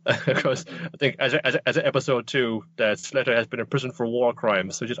well? Because I think as episode 2, that Sletta has been in prison for war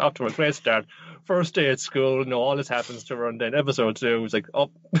crimes, so she's off to a great start. First day at school, all this happens to her, and then episode 2 is like,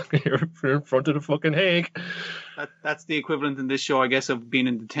 oh, you're in front of the fucking Hague. That's the equivalent in this show, I guess, of being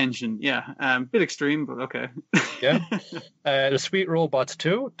in detention. Yeah, bit extreme, but okay. Yeah, the sweet robots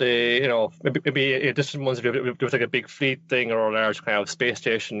too. They, maybe a distant ones there was like a big fleet thing or a large kind of space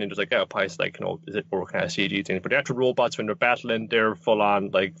station, and there's is it more kind of CG things. But the actual robots, when they're battling, they're full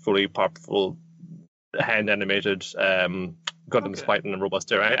on fully powerful hand animated Gundams fighting and robots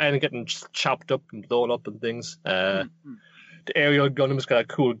there, and getting chopped up and blown up and things. The aerial Gundam's got a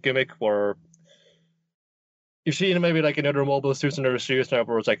cool gimmick where you've seen maybe in other mobile suits and other series now,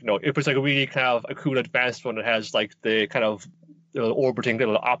 where it's if it's a really kind of a cool advanced one that has the kind of orbiting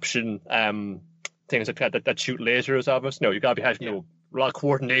little option things that shoot lasers of us. You gotta be having a lot of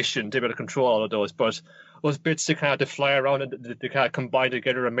coordination to be able to control all of those. But those bits they kind of fly around and they kind of combine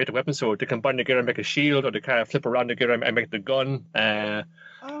together and make the weapon. So they combine together and make a shield, or they kind of flip around together and make the gun.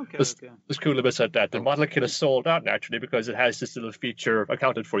 There's cool bits like that. The model kit is sold out naturally because it has this little feature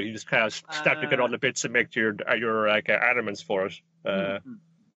accounted for. You just kind of snap together all the bits and make your armaments for it.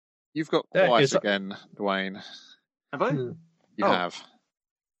 You've got quiet again, Dwayne. Have I? You have.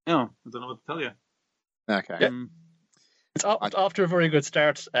 No, I don't know what to tell you. Okay. Yeah. It's after a very good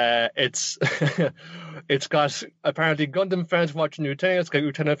start. It's got apparently Gundam fans watching Utena. It's got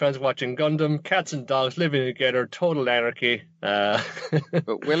Utena fans watching Gundam. Cats and dogs living together. Total anarchy. But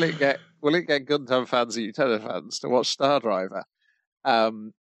will it get Gundam fans and Utena fans to watch Star Driver?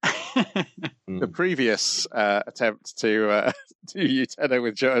 The previous attempt to do Utena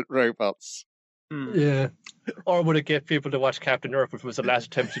with giant robots. Yeah. Or would it get people to watch Captain Earth, which was the last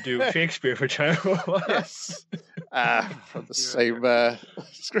attempt to do Shakespeare for giant robots? Yes. From the same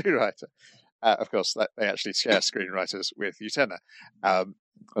screenwriter. Of course, they actually share screenwriters with Utena,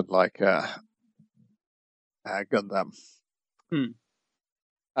 unlike Gundam.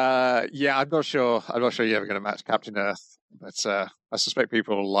 I'm not sure you're ever going to match Captain Earth, but I suspect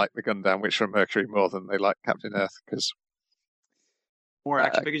people like the Gundam, which from Mercury, more than they like Captain Earth, because more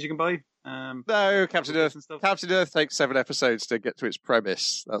action figures you can buy. No, Captain Earth takes 7 episodes to get to its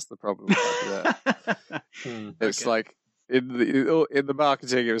premise. That's the problem with Captain Earth. It's like in the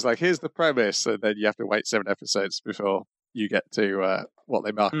marketing, it was like, here's the premise, and then you have to wait 7 episodes before you get to what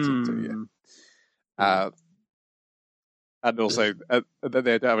they marketed to you. And also, then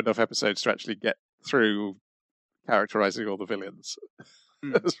they don't have enough episodes to actually get through characterizing all the villains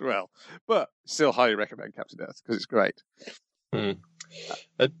as well. But still, highly recommend Captain Earth because it's great. Gwitch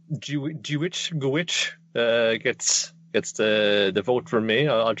gets the vote for me.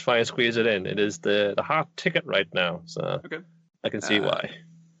 I'll try and squeeze it in. It is the hot ticket right now, so I can see why.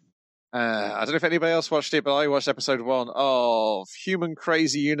 I don't know if anybody else watched it, but I watched episode 1 of Human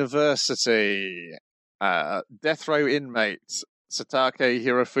Crazy University. Death Row inmate Satake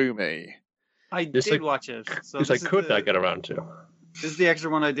Hirofumi. I did watch it. So I get around to. This is the extra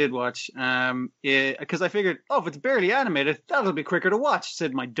one I did watch. Because I figured, if it's barely animated, that'll be quicker to watch,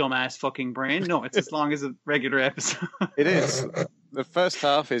 said my dumbass fucking brain. No, it's as long as a regular episode. It is. The first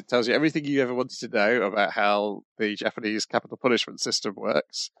half, it tells you everything you ever wanted to know about how the Japanese capital punishment system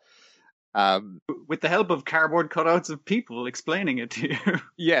works. With the help of cardboard cutouts of people explaining it to you.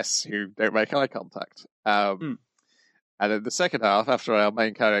 Yes, who don't make eye contact. And in the second half, after our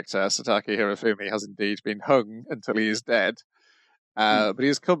main character, Satake Hirofumi, has indeed been hung until he is dead, but he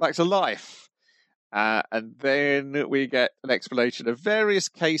has come back to life. And then we get an explanation of various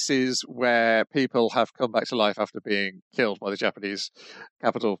cases where people have come back to life after being killed by the Japanese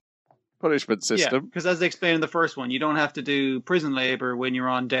capital punishment system. Yeah, because as they explained in the first one, you don't have to do prison labor when you're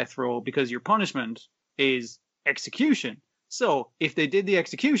on death row because your punishment is execution. So if they did the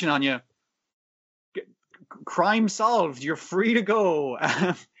execution on you, crime solved. You're free to go.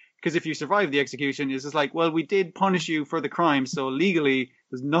 Because if you survive the execution, it's just like, well, we did punish you for the crime, so legally,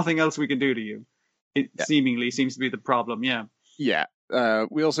 there's nothing else we can do to you. It seemingly seems to be the problem, yeah. Yeah.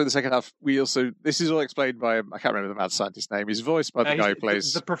 We also, in the second half, this is all explained by, I can't remember the mad scientist's name. He's voiced by the guy who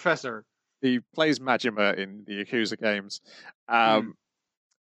plays... The professor. He plays Majima in the Yakuza games. And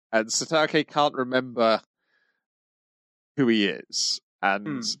Satake can't remember who he is.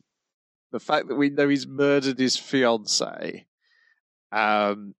 And the fact that we know he's murdered his fiancée...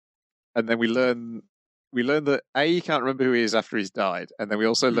 and then we learn that he can't remember who he is after he's died, and then we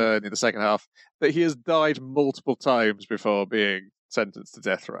also learn in the second half that he has died multiple times before being sentenced to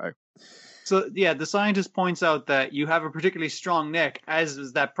death row. So yeah, the scientist points out that you have a particularly strong neck, as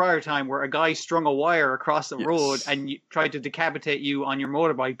is that prior time where a guy strung a wire across the road and tried to decapitate you on your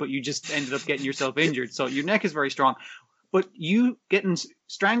motorbike, but you just ended up getting yourself injured. So your neck is very strong. But you getting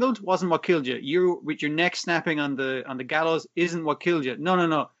strangled wasn't what killed you. You with your neck snapping on the gallows isn't what killed you.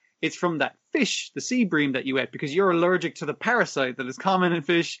 No. It's from that fish, the sea bream that you ate, because you're allergic to the parasite that is common in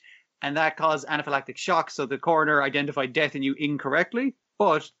fish, and that caused anaphylactic shock. So the coroner identified death in you incorrectly,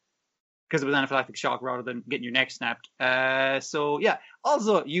 but because it was anaphylactic shock rather than getting your neck snapped. So yeah.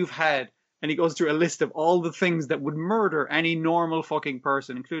 Also, you've had, and he goes through a list of all the things that would murder any normal fucking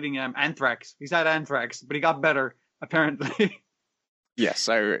person, including anthrax. He's had anthrax, but he got better apparently. Yeah.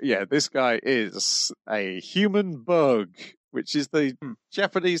 So yeah, this guy is a human bug, which is the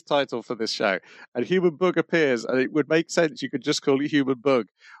Japanese title for this show. And Human Bug appears, and it would make sense. You could just call it Human Bug.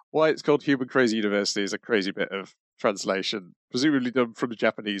 Why it's called Human Crazy University is a crazy bit of translation, presumably done from the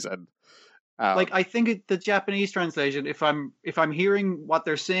Japanese end. I think the Japanese translation, if I'm hearing what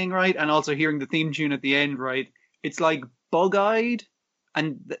they're saying right, and also hearing the theme tune at the end right, it's like bug-eyed,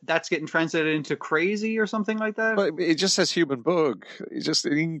 and that's getting translated into crazy or something like that. But it just says human bug. It's just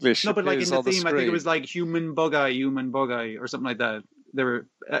in English. No, but like in the theme, I think it was like human bug-eye, or something like that. There were.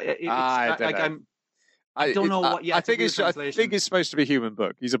 I don't know what. Yeah, I think it's supposed to be human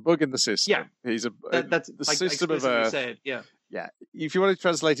bug. He's a bug in the system. Yeah, he's that's the system of Earth. Said, yeah. Yeah. If you want to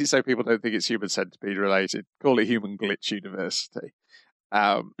translate it so people don't think it's human centipede related, call it Human Glitch University.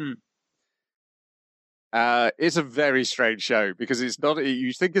 It's a very strange show because it's not.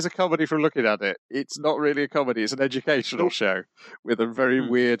 You think it's a comedy from looking at it. It's not really a comedy. It's an educational show with a very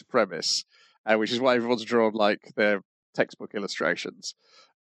weird premise, which is why everyone's drawn like their textbook illustrations.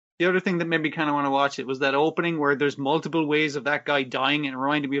 The other thing that made me kind of want to watch it was that opening where there's multiple ways of that guy dying, and it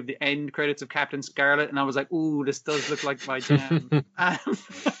reminded me of the end credits of Captain Scarlet, and I was like, ooh, this does look like my jam.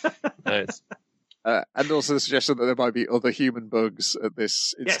 Nice. And also the suggestion that there might be other human bugs at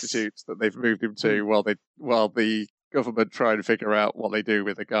this institute that they've moved him to while the government try to figure out what they do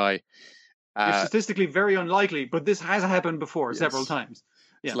with the guy. It's statistically very unlikely, but this has happened before several times.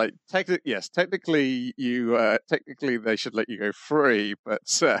 Yeah. It's like technically they should let you go free, but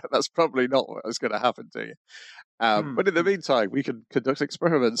that's probably not what's going to happen to you. But in the meantime, we can conduct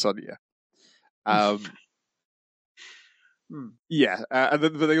experiments on you. And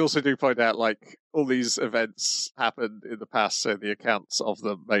then but they also do point out like all these events happened in the past, so the accounts of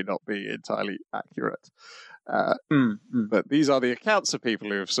them may not be entirely accurate. But these are the accounts of people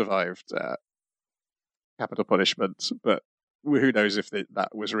who have survived capital punishment, but who knows if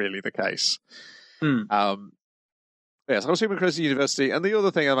that was really the case. So I was Human Crazy University, and the other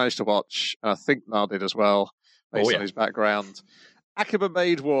thing I managed to watch, and I think Niall did as well, based on his background, Akiba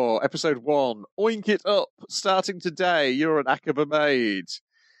Maid War, Episode 1, Oink It Up, starting today, You're an Akiba Maid.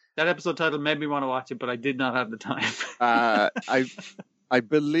 That episode title made me want to watch it, but I did not have the time. I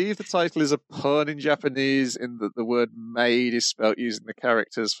believe the title is a pun in Japanese in that the word maid is spelt using the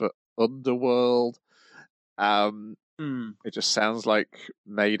characters for underworld. It just sounds like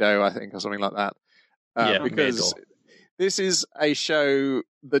Maido, I think, or something like that. Because this is a show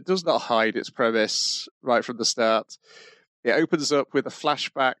that does not hide its premise right from the start. It opens up with a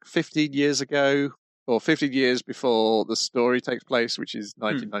flashback 15 years ago, or 15 years before the story takes place, which is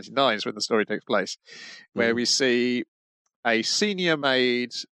 1999 is when the story takes place, where we see a senior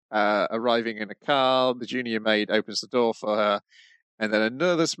maid arriving in a car. The junior maid opens the door for her, and then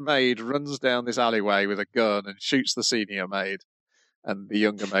another maid runs down this alleyway with a gun and shoots the senior maid. And the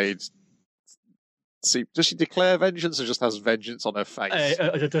younger maid, does she declare vengeance or just has vengeance on her face?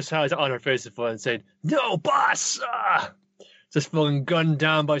 Just has it on her face and saying, "No, boss! Just fucking gunned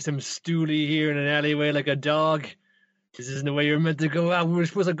down by some stoolie here in an alleyway like a dog. This isn't the way you're meant to go out. We were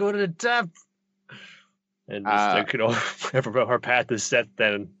supposed to go to the tap." And just her path is set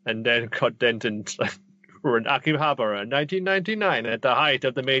then, and then cut dent and we're in Akihabara in 1999 at the height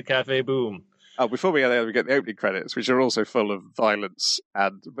of the Maid Cafe boom. Oh, before we get there, we get the opening credits, which are also full of violence,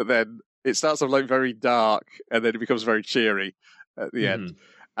 but then it starts off like very dark, and then it becomes very cheery at the end.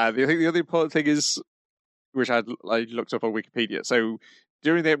 And I think the other important thing is, which I looked up on Wikipedia. So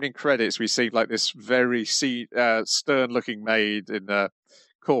during the opening credits, we see like this very stern-looking maid in a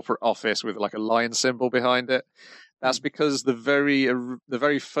corporate office with like a lion symbol behind it. That's because the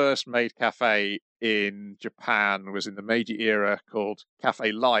very first maid cafe in Japan was in the Meiji era, called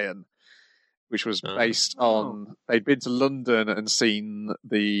Cafe Lion, which was based on, they'd been to London and seen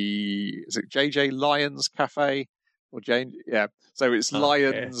is it JJ Lyons Cafe or Jane? Yeah. So it's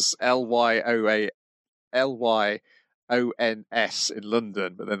Lyons, Lyons in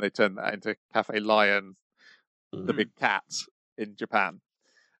London, but then they turned that into Cafe Lion, the big cat in Japan.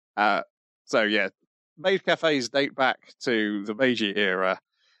 So yeah, maid cafes date back to the Meiji era.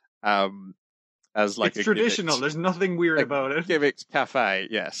 As like it's traditional. There's nothing weird about it. Gimmicked cafe,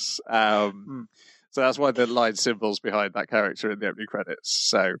 yes. So that's why the line symbol's behind that character in the opening credits.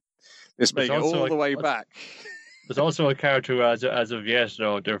 So this may go all the way back. There's also a character who, as of yet,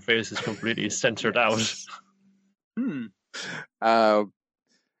 though, their face is completely censored out.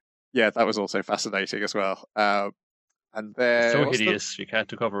 Yeah, that was also fascinating as well. And there, so hideous, you can't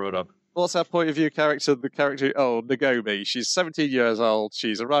cover it up. What's our point of view character? The character, Nagomi. She's 17 years old.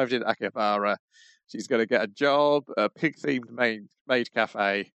 She's arrived in Akihabara. She's going to get a job, a pig-themed maid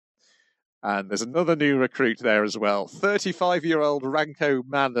cafe. And there's another new recruit there as well. 35-year-old Ranko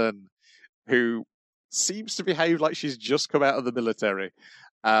Manon, who seems to behave like she's just come out of the military.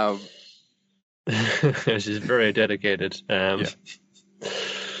 She's very dedicated.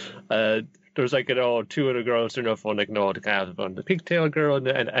 There's like, two other girls, they're no fun, like, the kind of fun. The pigtail girl and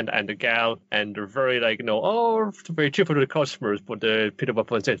the gal, and they're very, like, very cheerful to the customers, but they pick them up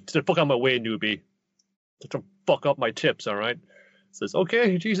and say, fuck out my way, newbie. Don't fuck up my tips, all right? Says,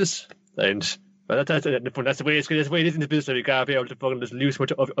 okay, Jesus. And that's the way it is in the business. You gotta be able to fucking just lose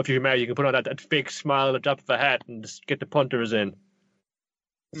much of your humanity. You can put on that fake smile at the top of a hat and just get the punters in.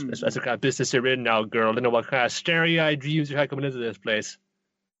 That's the kind of business you're in now, girl. I don't know what kind of starry-eyed dreams you had coming into this place.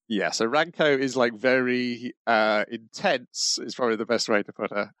 Yeah, so Ranko is like very intense, is probably the best way to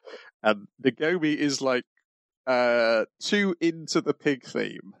put her. And Nagomi is like too into the pig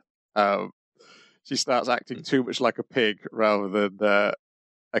theme. She starts acting too much like a pig rather than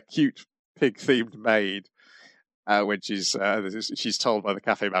a cute pig-themed maid when she's told by the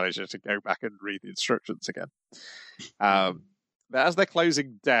cafe manager to go back and read the instructions again. As they're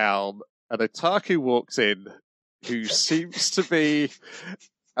closing down, an otaku walks in who seems to be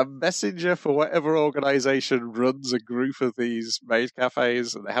a messenger for whatever organization runs a group of these maid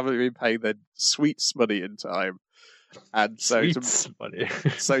cafes, and they haven't been paying their sweets money in time. And so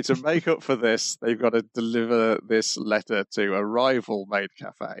to make up for this, they've got to deliver this letter to a rival maid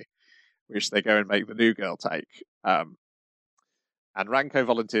cafe, which they go and make the new girl take. And Ranko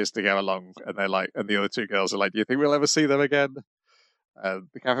volunteers to go along, and they're like, and the other two girls are like, "Do you think we'll ever see them again?"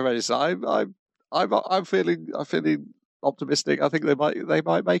 The cafe manager says, "I'm feeling optimistic. I think they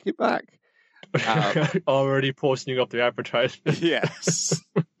might make it back." Already posting up the advertisement. Yes.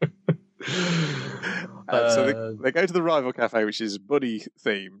 So they go to the rival cafe, which is bunny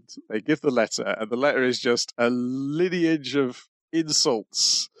themed. They give the letter, and the letter is just a lineage of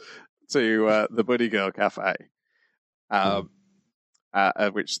insults to the Bunny Girl cafe,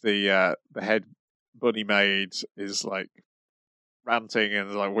 which the head bunny maid is like ranting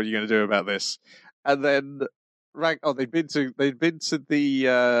and like, "What are you going to do about this?" And then they'd been to the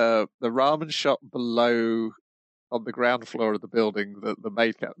ramen shop below on the ground floor of the building that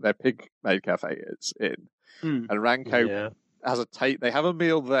their pig maid cafe is in. And Ranko has they have a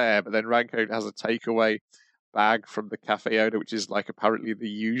meal there, but then Ranko has a takeaway bag from the cafe owner, which is like apparently the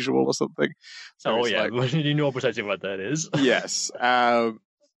usual or something. So you know precisely what that is. Yes.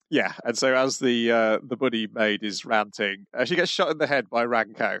 Yeah, and so as the bunny maid is ranting, she gets shot in the head by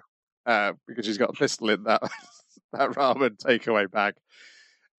Ranko because she's got a pistol in that ramen takeaway bag.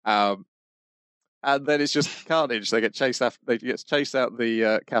 And then it's just carnage. They get chased out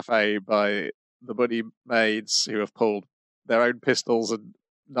the cafe by the bunny maids who have pulled their own pistols and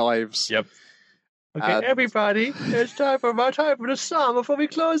knives. Yep. Okay, everybody, it's time for the song before we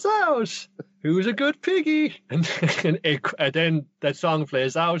close out. Who's a good piggy? And then that song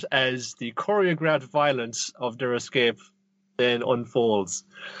plays out as the choreographed violence of their escape then unfolds.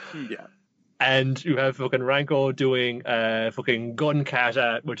 Yeah. And you have fucking Ranko doing fucking gun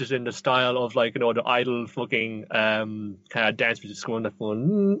kata, which is in the style of like, the idol fucking kind of dance music going that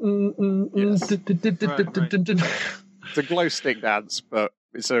phone. Yes. It's a glow stick dance, but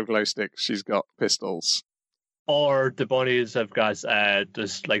instead of glow sticks, she's got pistols. Or the bunnies have got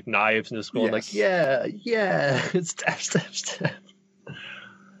just like knives and just going like, yeah, step.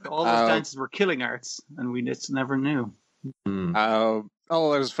 all those dances were killing arts, and we just never knew. There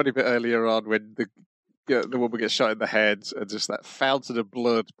was a funny bit earlier on when the woman gets shot in the head, and just that fountain of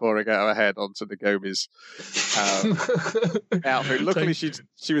blood pouring out of her head onto Nagomi's outfit. Luckily,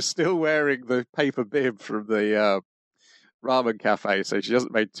 she was still wearing the paper bib from the ramen cafe, so she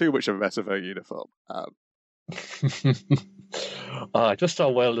hasn't made too much of a mess of her uniform. Just how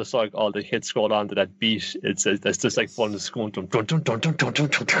well just like all the hits go on to that beat. It's just like fun just going dun, dun, dun, dun, dun, dun,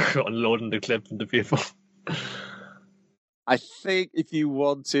 dun, dun, unloading the clip into people. I think if you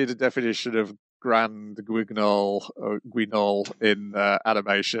wanted a definition of grand guignol or guignol in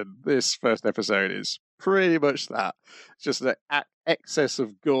animation, this first episode is pretty much that. It's just an excess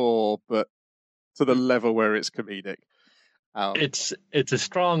of gore, but to the level where it's comedic. It's a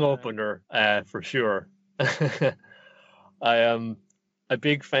strong opener for sure. I am a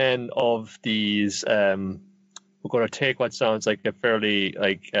big fan of these. We're going to take what sounds like a fairly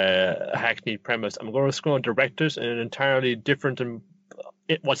hackneyed premise. I'm going to go and direct it in an entirely different and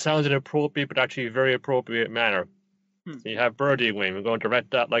what sounds inappropriate, but actually very appropriate manner. So you have Birdie Wing. We're going to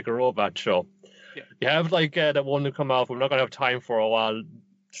direct that like a robot show. Yeah. You have that one to come out. We're not going to have time for a while to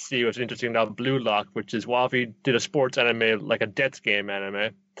see what's interesting now. Blue Lock, which is Wavi did a sports anime like a death game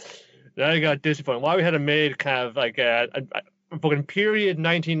anime. Then I got disappointed. Wavi had a made kind of like a fucking period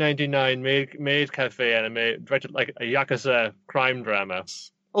 1999 made cafe anime directed like a Yakuza crime drama.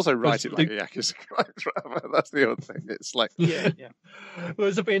 Also write it like a Yakuza crime drama. That's the other thing. It's like yeah.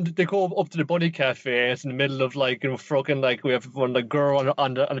 Well, they go up to the bunny cafe and it's in the middle of fucking we have one girl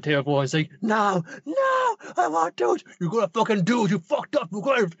on the table and it's like, no, I want dudes. You're gonna fucking do it. You fucked up. We're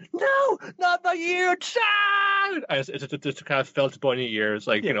going no, not my ear, child. And it's just kind of felt bunny ears,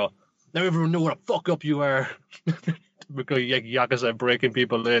 now everyone know what a fuck up you are. Because Yakuza breaking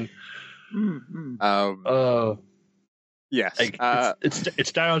people in. Yes,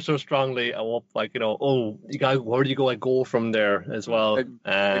 it's down so strongly. I want where do you go from there as well?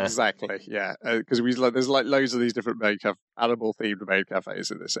 Exactly, yeah. Because there's loads of these different animal themed maid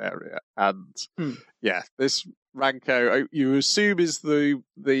cafes in this area, and this Ranko you assume is the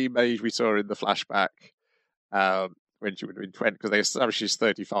maid we saw in the flashback when she would have been 20, because they established she's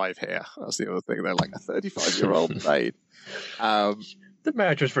 35 here. That's the other thing. They're like a 35-year-old maid. The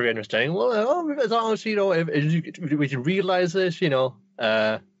marriage was very interesting. Well, as long as if we can realize this, everyone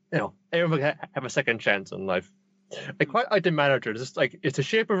have a second chance in life. I quite like the manager. It's the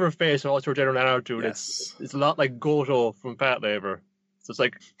shape of her face and also her general attitude. Yes. It's a lot like Goto from Patlabor. So it's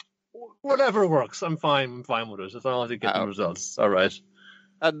like whatever works. I'm fine with it as long as it gets the results. All right.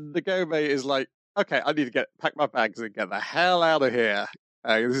 And the Gome is like, okay, I need to pack my bags and get the hell out of here.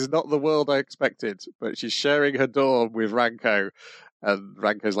 This is not the world I expected. But she's sharing her dorm with Ranko. And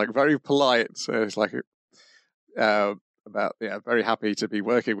Ranko's very polite, so it's very happy to be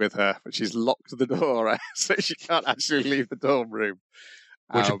working with her, but she's locked the door, so she can't actually leave the dorm room.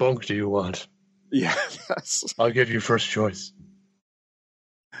 Which bunk do you want? Yeah, I'll give you first choice.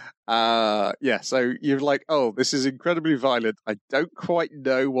 So you're this is incredibly violent. I don't quite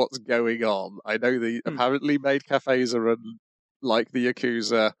know what's going on. I know apparently maid cafes are run like the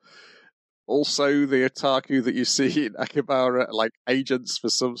Yakuza. Also, the otaku that you see in Akihabara are agents for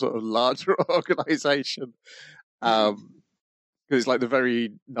some sort of larger organization. Because it's the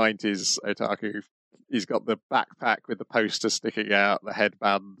very 90s otaku. He's got the backpack with the poster sticking out, the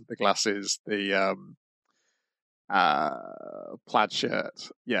headband, the glasses, the plaid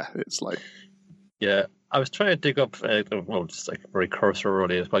shirt. Yeah, it's Yeah, I was trying to dig up, just very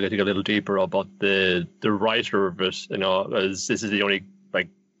cursorily, it's probably going to dig a little deeper about the writer of it, as this is the only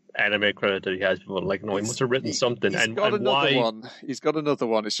anime credit that he has. People he must have written something. He's got another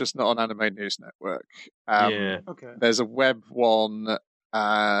one. It's just not on Anime News Network. Okay. There's a web one.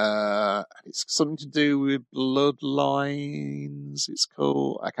 It's something to do with bloodlines. It's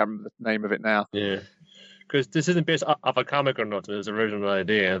called. I can't remember the name of it now. Yeah. Because this isn't based off a comic or not. It's an original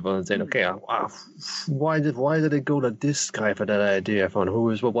idea. But I'm saying, okay, why did they go to this guy for that idea? What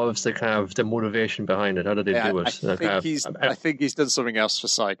was the kind of the motivation behind it? How did they do it? I think he's done something else for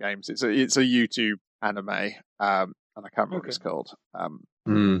Side Games. It's a YouTube anime, and I can't remember what it's called.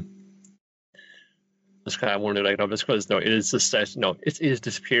 Just kind of wondering, just because it is this set. It is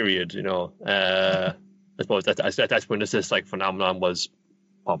this period. I suppose that's when this phenomenon was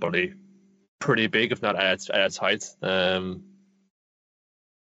probably pretty big, if not at its height. But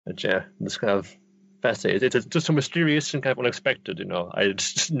yeah, it's kind of fascinating. It's just so mysterious and kind of unexpected, I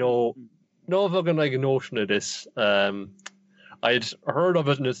just no fucking notion of this. I'd heard of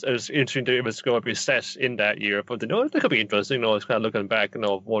it, and it's interesting that it was going to be set in that year. But it could be interesting. It's kind of looking back,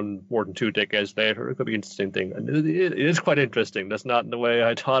 more than 2 decades later, it could be an interesting thing. And it is quite interesting. That's not in the way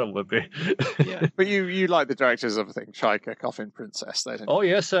I thought it would be. Yeah, but you like the directors of, I think, Chaika, Coffin Princess. They didn't. Oh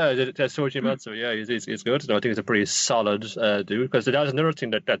yes, Soji Matsu. Yeah, he's good. I think it's a pretty solid dude. Because that's another thing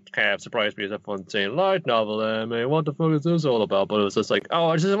that kind of surprised me as a fun saying light novel. What the fuck is this all about? But it was just like,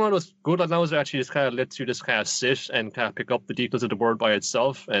 this is one of those good light novels that actually just kind of lets you just kind of sit and kind of pick up the details of the word by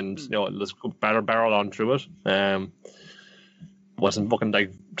itself, and just barrel on through it. Wasn't fucking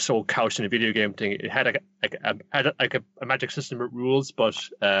like so couched in a video game thing. It had a magic system with rules, but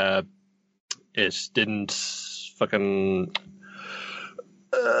it didn't fucking.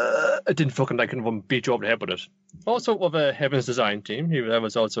 It didn't fucking beat you over the head with it. Also, of a Heaven's Design team, that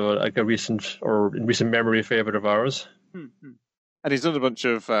was also like a recent memory favorite of ours. Mm-hmm. And he's done a bunch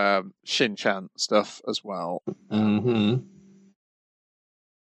of Shin-chan stuff as well. Mm-hmm.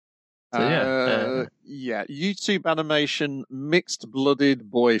 So, YouTube animation Mixed Blooded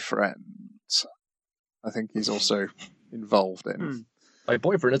Boyfriend. I think he's also involved in. My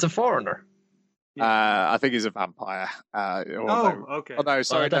boyfriend is a foreigner. I think he's a vampire. Okay. Oh no,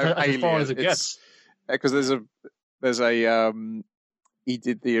 sorry, no, as far as it gets. Because there's a he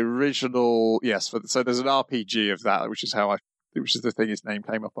did the original. Yes, so there's an RPG of that, which is the thing his name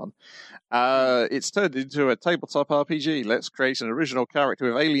came up on. It's turned into a tabletop RPG. Let's create an original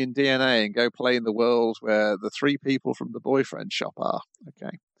character with alien DNA and go play in the world where the 3 people from the boyfriend shop are.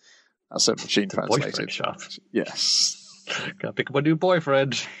 Okay, that's a machine translated. Boyfriend shop. Yes. Gotta pick up a new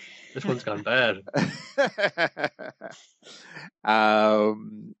boyfriend. This one's gone bad.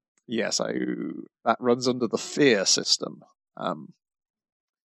 So that runs under the fear system. I'm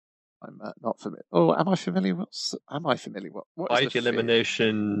not familiar. Oh, am I familiar? What is Fight,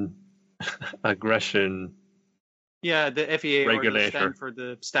 elimination, aggression. Yeah, the FEA regulator. Stand for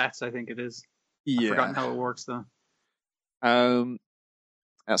the stats, I think it is. Yeah. I've forgotten how it works though.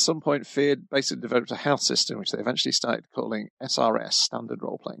 At some point, Fear basically developed a health system, which they eventually started calling SRS, Standard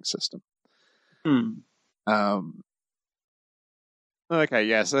Role Playing System. Okay,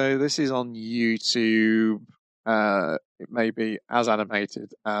 yeah, so this is on YouTube. It may be as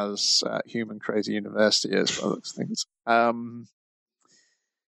animated as Human Crazy University is, by those things.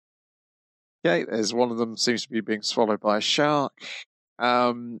 There's one of them seems to be being swallowed by a shark.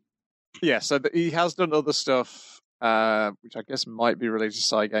 So he has done other stuff, which I guess might be related to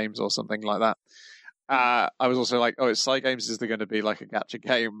Cygames or something like that. I was also like, it's Cygames, is there going to be like a gacha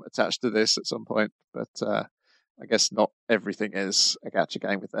game attached to this at some point? But I guess not everything is a gacha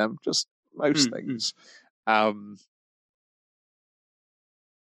game with them, just most things.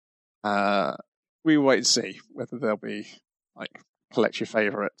 We wait and see whether there'll be like collect your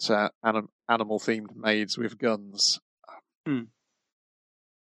favourite animal themed maids with guns.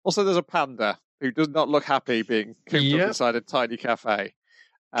 Also, there's a panda who does not look happy being cooped up inside a tiny cafe.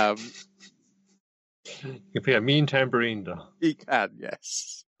 You can play a mean tambourine, though. He can,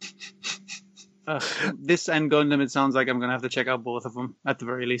 yes. This and Gundam, it sounds like I'm going to have to check out both of them, at the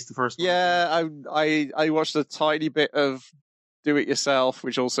very least, the first one. Yeah, I watched a tiny bit of Do It Yourself,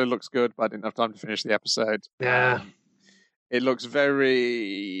 which also looks good, but I didn't have time to finish the episode. Yeah. It looks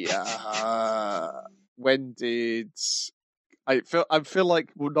very... when did... I feel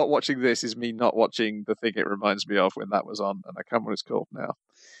like not watching this is me not watching the thing it reminds me of when that was on, and I can't remember what it's called now.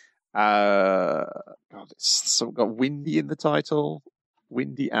 It's got Windy in the title.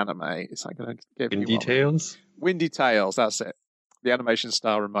 Windy Anime. Is that going to give Windy Tales? Windy Tales, that's it. The animation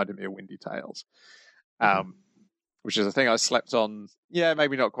style reminded me of Windy Tales. Which is a thing I slept on. Yeah,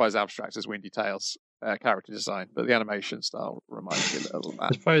 maybe not quite as abstract as Windy Tales character design, but the animation style reminds me a little of that.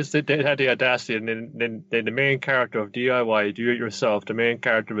 I suppose they had the audacity, and then the main character of DIY, Do It Yourself, the main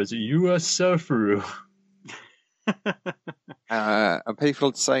character was Yuasafu. And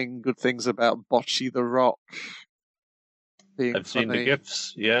people saying good things about Bocce the Rock. I've seen the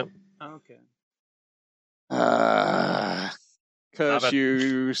GIFs, yeah. Okay. Curse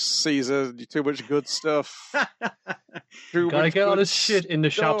you, Caesar, too much good stuff. Gotta get all this shit in the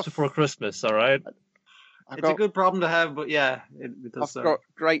shops before Christmas, alright? It's a good problem to have, but yeah, it does. I've got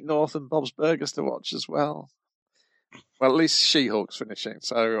Great North and Bob's Burgers to watch as well. Well, at least She-Hulk's finishing,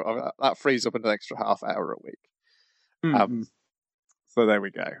 so that frees up an extra half hour a week. So there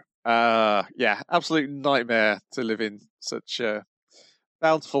we go. Absolute nightmare to live in such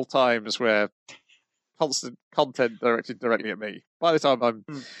bountiful times where constant content directed directly at me. By the time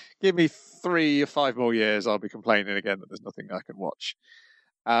give me 3 or 5 more years, I'll be complaining again that there's nothing I can watch.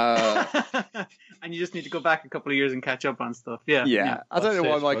 And you just need to go back a couple of years and catch up on stuff. Yeah. I don't know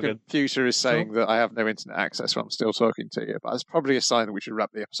why my Okay. computer is saying that I have no internet access when I'm still talking to you, but it's probably a sign that we should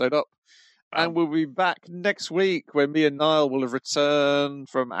wrap the episode up. And we'll be back next week when me and Niall will have returned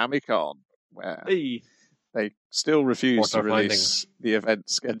from Amicon, where they still refuse to release the event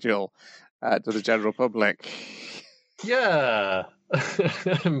schedule to the general public. Yeah.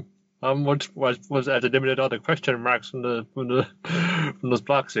 What was at eliminate all the question marks from those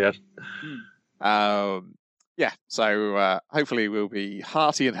blocks yet? So hopefully we'll be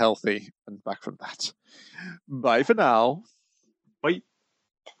hearty and healthy and back from that. Bye for now. Bye.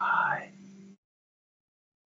 Bye.